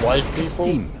 Say white people.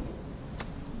 Steam.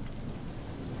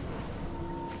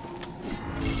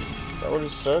 Is that what he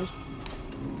said?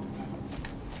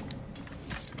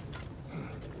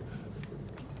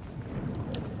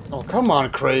 Oh, come on,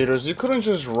 Kratos. You couldn't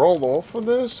just roll off of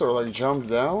this or, like, jump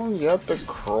down? You had to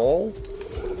crawl?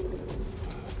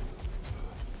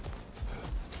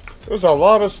 There's a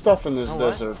lot of stuff in this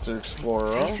desert to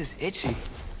explore, My huh? face is itchy.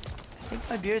 I think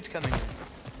my beard's coming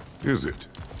in. Is it?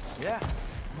 Yeah,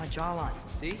 my jawline.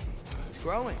 See? It's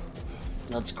growing.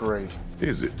 That's great.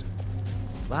 Is it?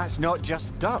 That's not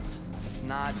just dirt. It's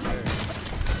not dirt.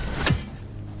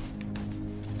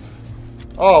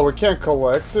 Oh, we can't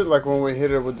collect it? Like when we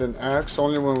hit it with an axe,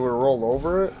 only when we roll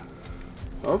over it?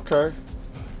 Okay.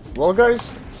 Well,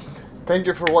 guys, thank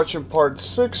you for watching part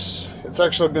 6. It's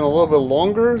actually been a little bit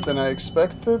longer than I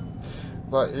expected,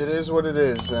 but it is what it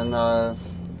is. And,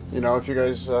 you know, if you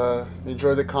guys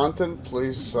enjoy the content,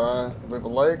 please leave a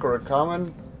like or a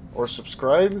comment or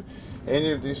subscribe.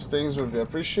 Any of these things would be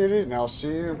appreciated, and I'll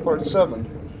see you in part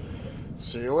 7.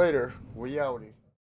 See you later. We outie.